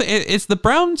 but I don't think is the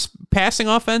Browns' passing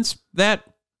offense that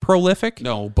prolific.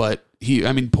 No, but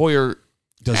Poyer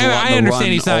does a lot. I understand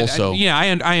run he's not. also.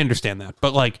 I understand that,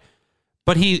 but like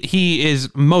But he is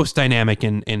most dynamic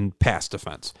in pass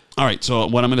defense. All right, so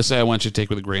what I'm going to say I want you to take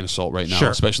with a grain of salt right now,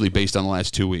 especially based on the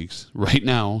last 2 weeks. Right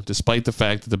now, despite the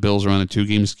fact that the Bills are on a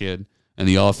 2-game skid and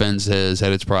the offense has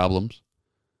had its problems,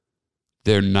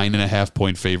 they're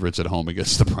 9.5-point favorites at home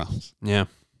against the Browns. Yeah.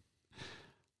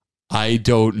 I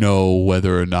don't know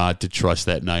whether or not to trust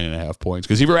that 9.5 points.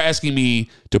 Because if you're asking me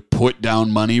to put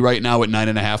down money right now at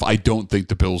 9.5, I don't think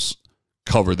the Bills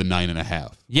cover the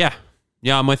 9.5. Yeah.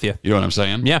 Yeah, I'm with you. You know what I'm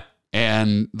saying? Yeah.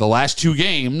 And the last 2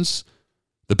 games,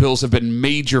 the Bills have been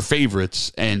major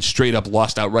favorites and straight up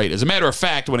lost outright. As a matter of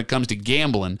fact, when it comes to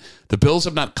gambling, the Bills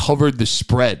have not covered the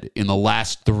spread in the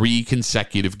last 3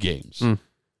 consecutive games.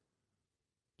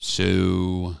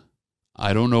 So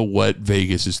I don't know what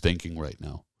Vegas is thinking right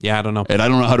now. Yeah, I don't know. And I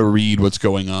don't know how to read what's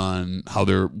going on, how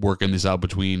they're working this out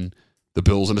between the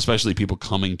Bills and especially people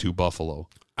coming to Buffalo.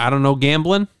 I don't know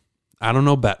gambling. I don't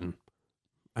know betting.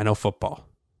 I know football.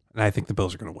 And I think the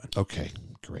Bills are going to win. Okay,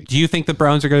 great. Do you think the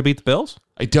Browns are going to beat the Bills?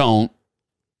 I don't,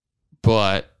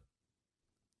 but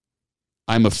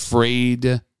I'm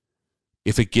afraid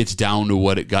if it gets down to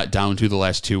what it got down to the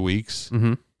last 2 weeks,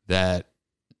 that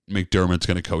McDermott's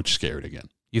going to coach scared again.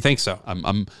 You think so?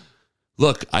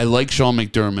 Look, I like Sean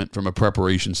McDermott from a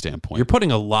preparation standpoint. You're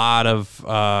putting a lot of,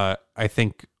 I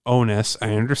think, onus. I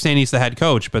understand he's the head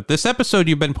coach, but this episode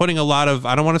you've been putting a lot of,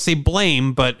 I don't want to say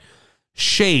blame, but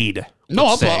shade. No,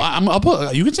 I'll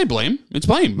put, you can say blame. It's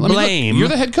blame. Look, you're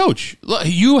the head coach. Look,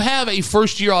 you have a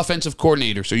first-year offensive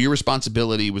coordinator, so your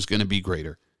responsibility was going to be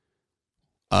greater.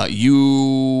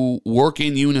 You work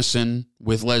in unison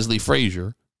with Leslie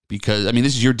Frazier. Because, I mean,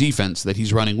 this is your defense that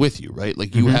he's running with you, right?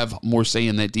 Like, you have more say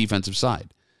in that defensive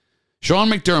side. Sean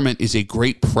McDermott is a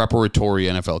great preparatory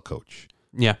NFL coach.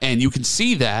 Yeah. And you can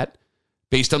see that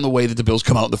based on the way that the Bills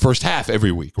come out in the first half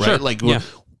every week, right? Sure. Like,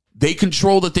 they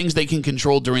control the things they can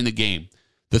control during the game.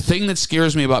 The thing that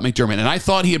scares me about McDermott, and I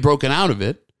thought he had broken out of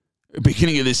it at the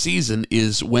beginning of this season,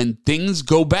 is when things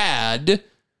go bad,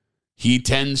 he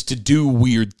tends to do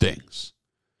weird things.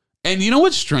 And you know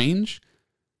what's strange?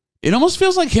 It almost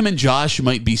feels like him and Josh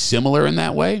might be similar in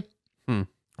that way,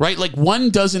 right? Like one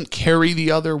doesn't carry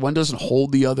the other, one doesn't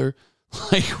hold the other.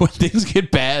 Like when things get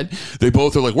bad, they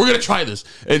both are like, we're going to try this.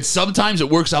 And sometimes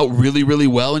it works out really, really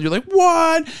well. And you're like,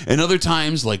 what? And other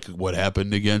times, like what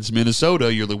happened against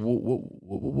Minnesota, you're like,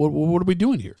 what are we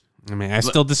doing here? I mean, I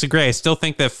still disagree. I still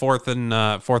think that fourth and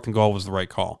goal was the right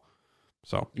call.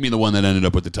 So you mean the one that ended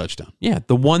up with the touchdown? Yeah,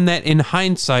 the one that in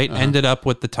hindsight ended up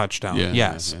with the touchdown. Yeah,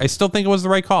 yes. Yeah. I still think it was the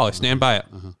right call. I stand by it.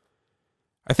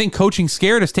 I think coaching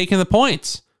scared is taking the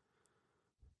points.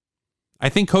 I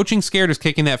think coaching scared is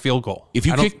kicking that field goal. If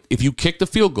you kick the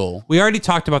field goal. We already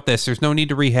talked about this. There's no need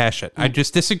to rehash it. I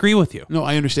just disagree with you. No,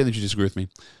 I understand that you disagree with me,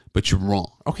 but you're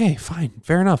wrong. Okay, fine.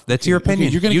 Fair enough. That's your opinion.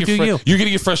 Okay, you're going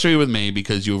to get frustrated with me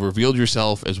because you've revealed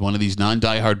yourself as one of these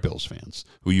non-diehard Bills fans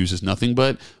who uses nothing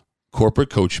but corporate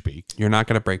coach speak. You're not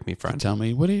going to break me, friend. Tell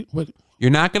me, what? You're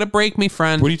not going to break me,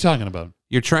 friend. What are you talking about?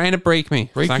 You're trying to break me.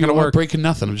 It's not going to work. Breaking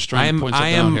nothing. I'm just trying to point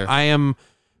something out here.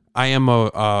 I am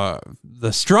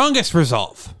the strongest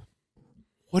resolve.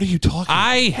 What are you talking about?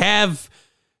 I have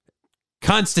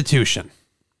constitution.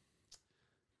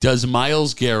 Does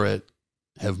Myles Garrett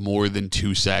have more than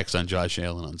 2 sacks on Josh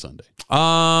Allen on Sunday?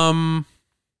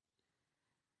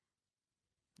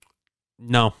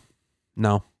 No.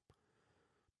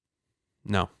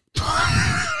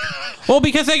 Well,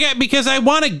 because I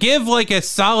want to give like a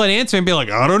solid answer and be like,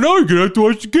 I don't know, you're gonna have to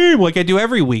watch the game like I do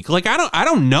every week. Like I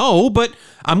don't know, but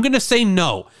I'm gonna say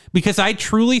no because I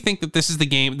truly think that this is the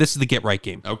game. This is the get right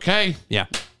game. Okay, yeah,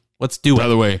 let's do it. By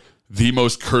the way, the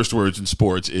most cursed words in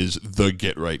sports is the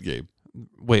get right game.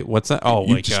 Wait, what's that? Oh,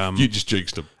 you just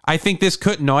jinxed him. I think this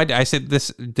could. No, I said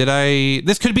this.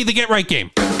 This could be the get right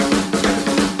game.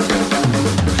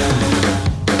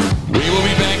 We will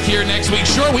be back here next week.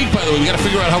 Short week, by the way. We got to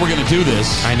figure out how we're going to do this.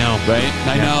 I know. Right?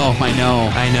 I know. Right?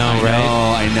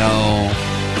 I know.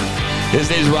 His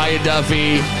name's Ryan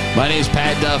Duffy. My name's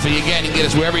Pat Duffy. Again, you can get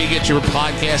us wherever you get your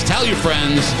podcast. Tell your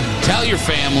friends. Tell your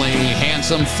family.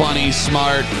 Handsome, funny,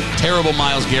 smart, terrible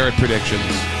Myles Garrett predictions.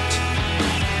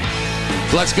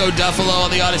 Let's go Duffalo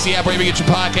on the Odyssey app wherever you get your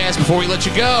podcast. Before we let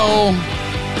you go,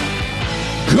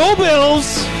 go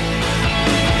Bills!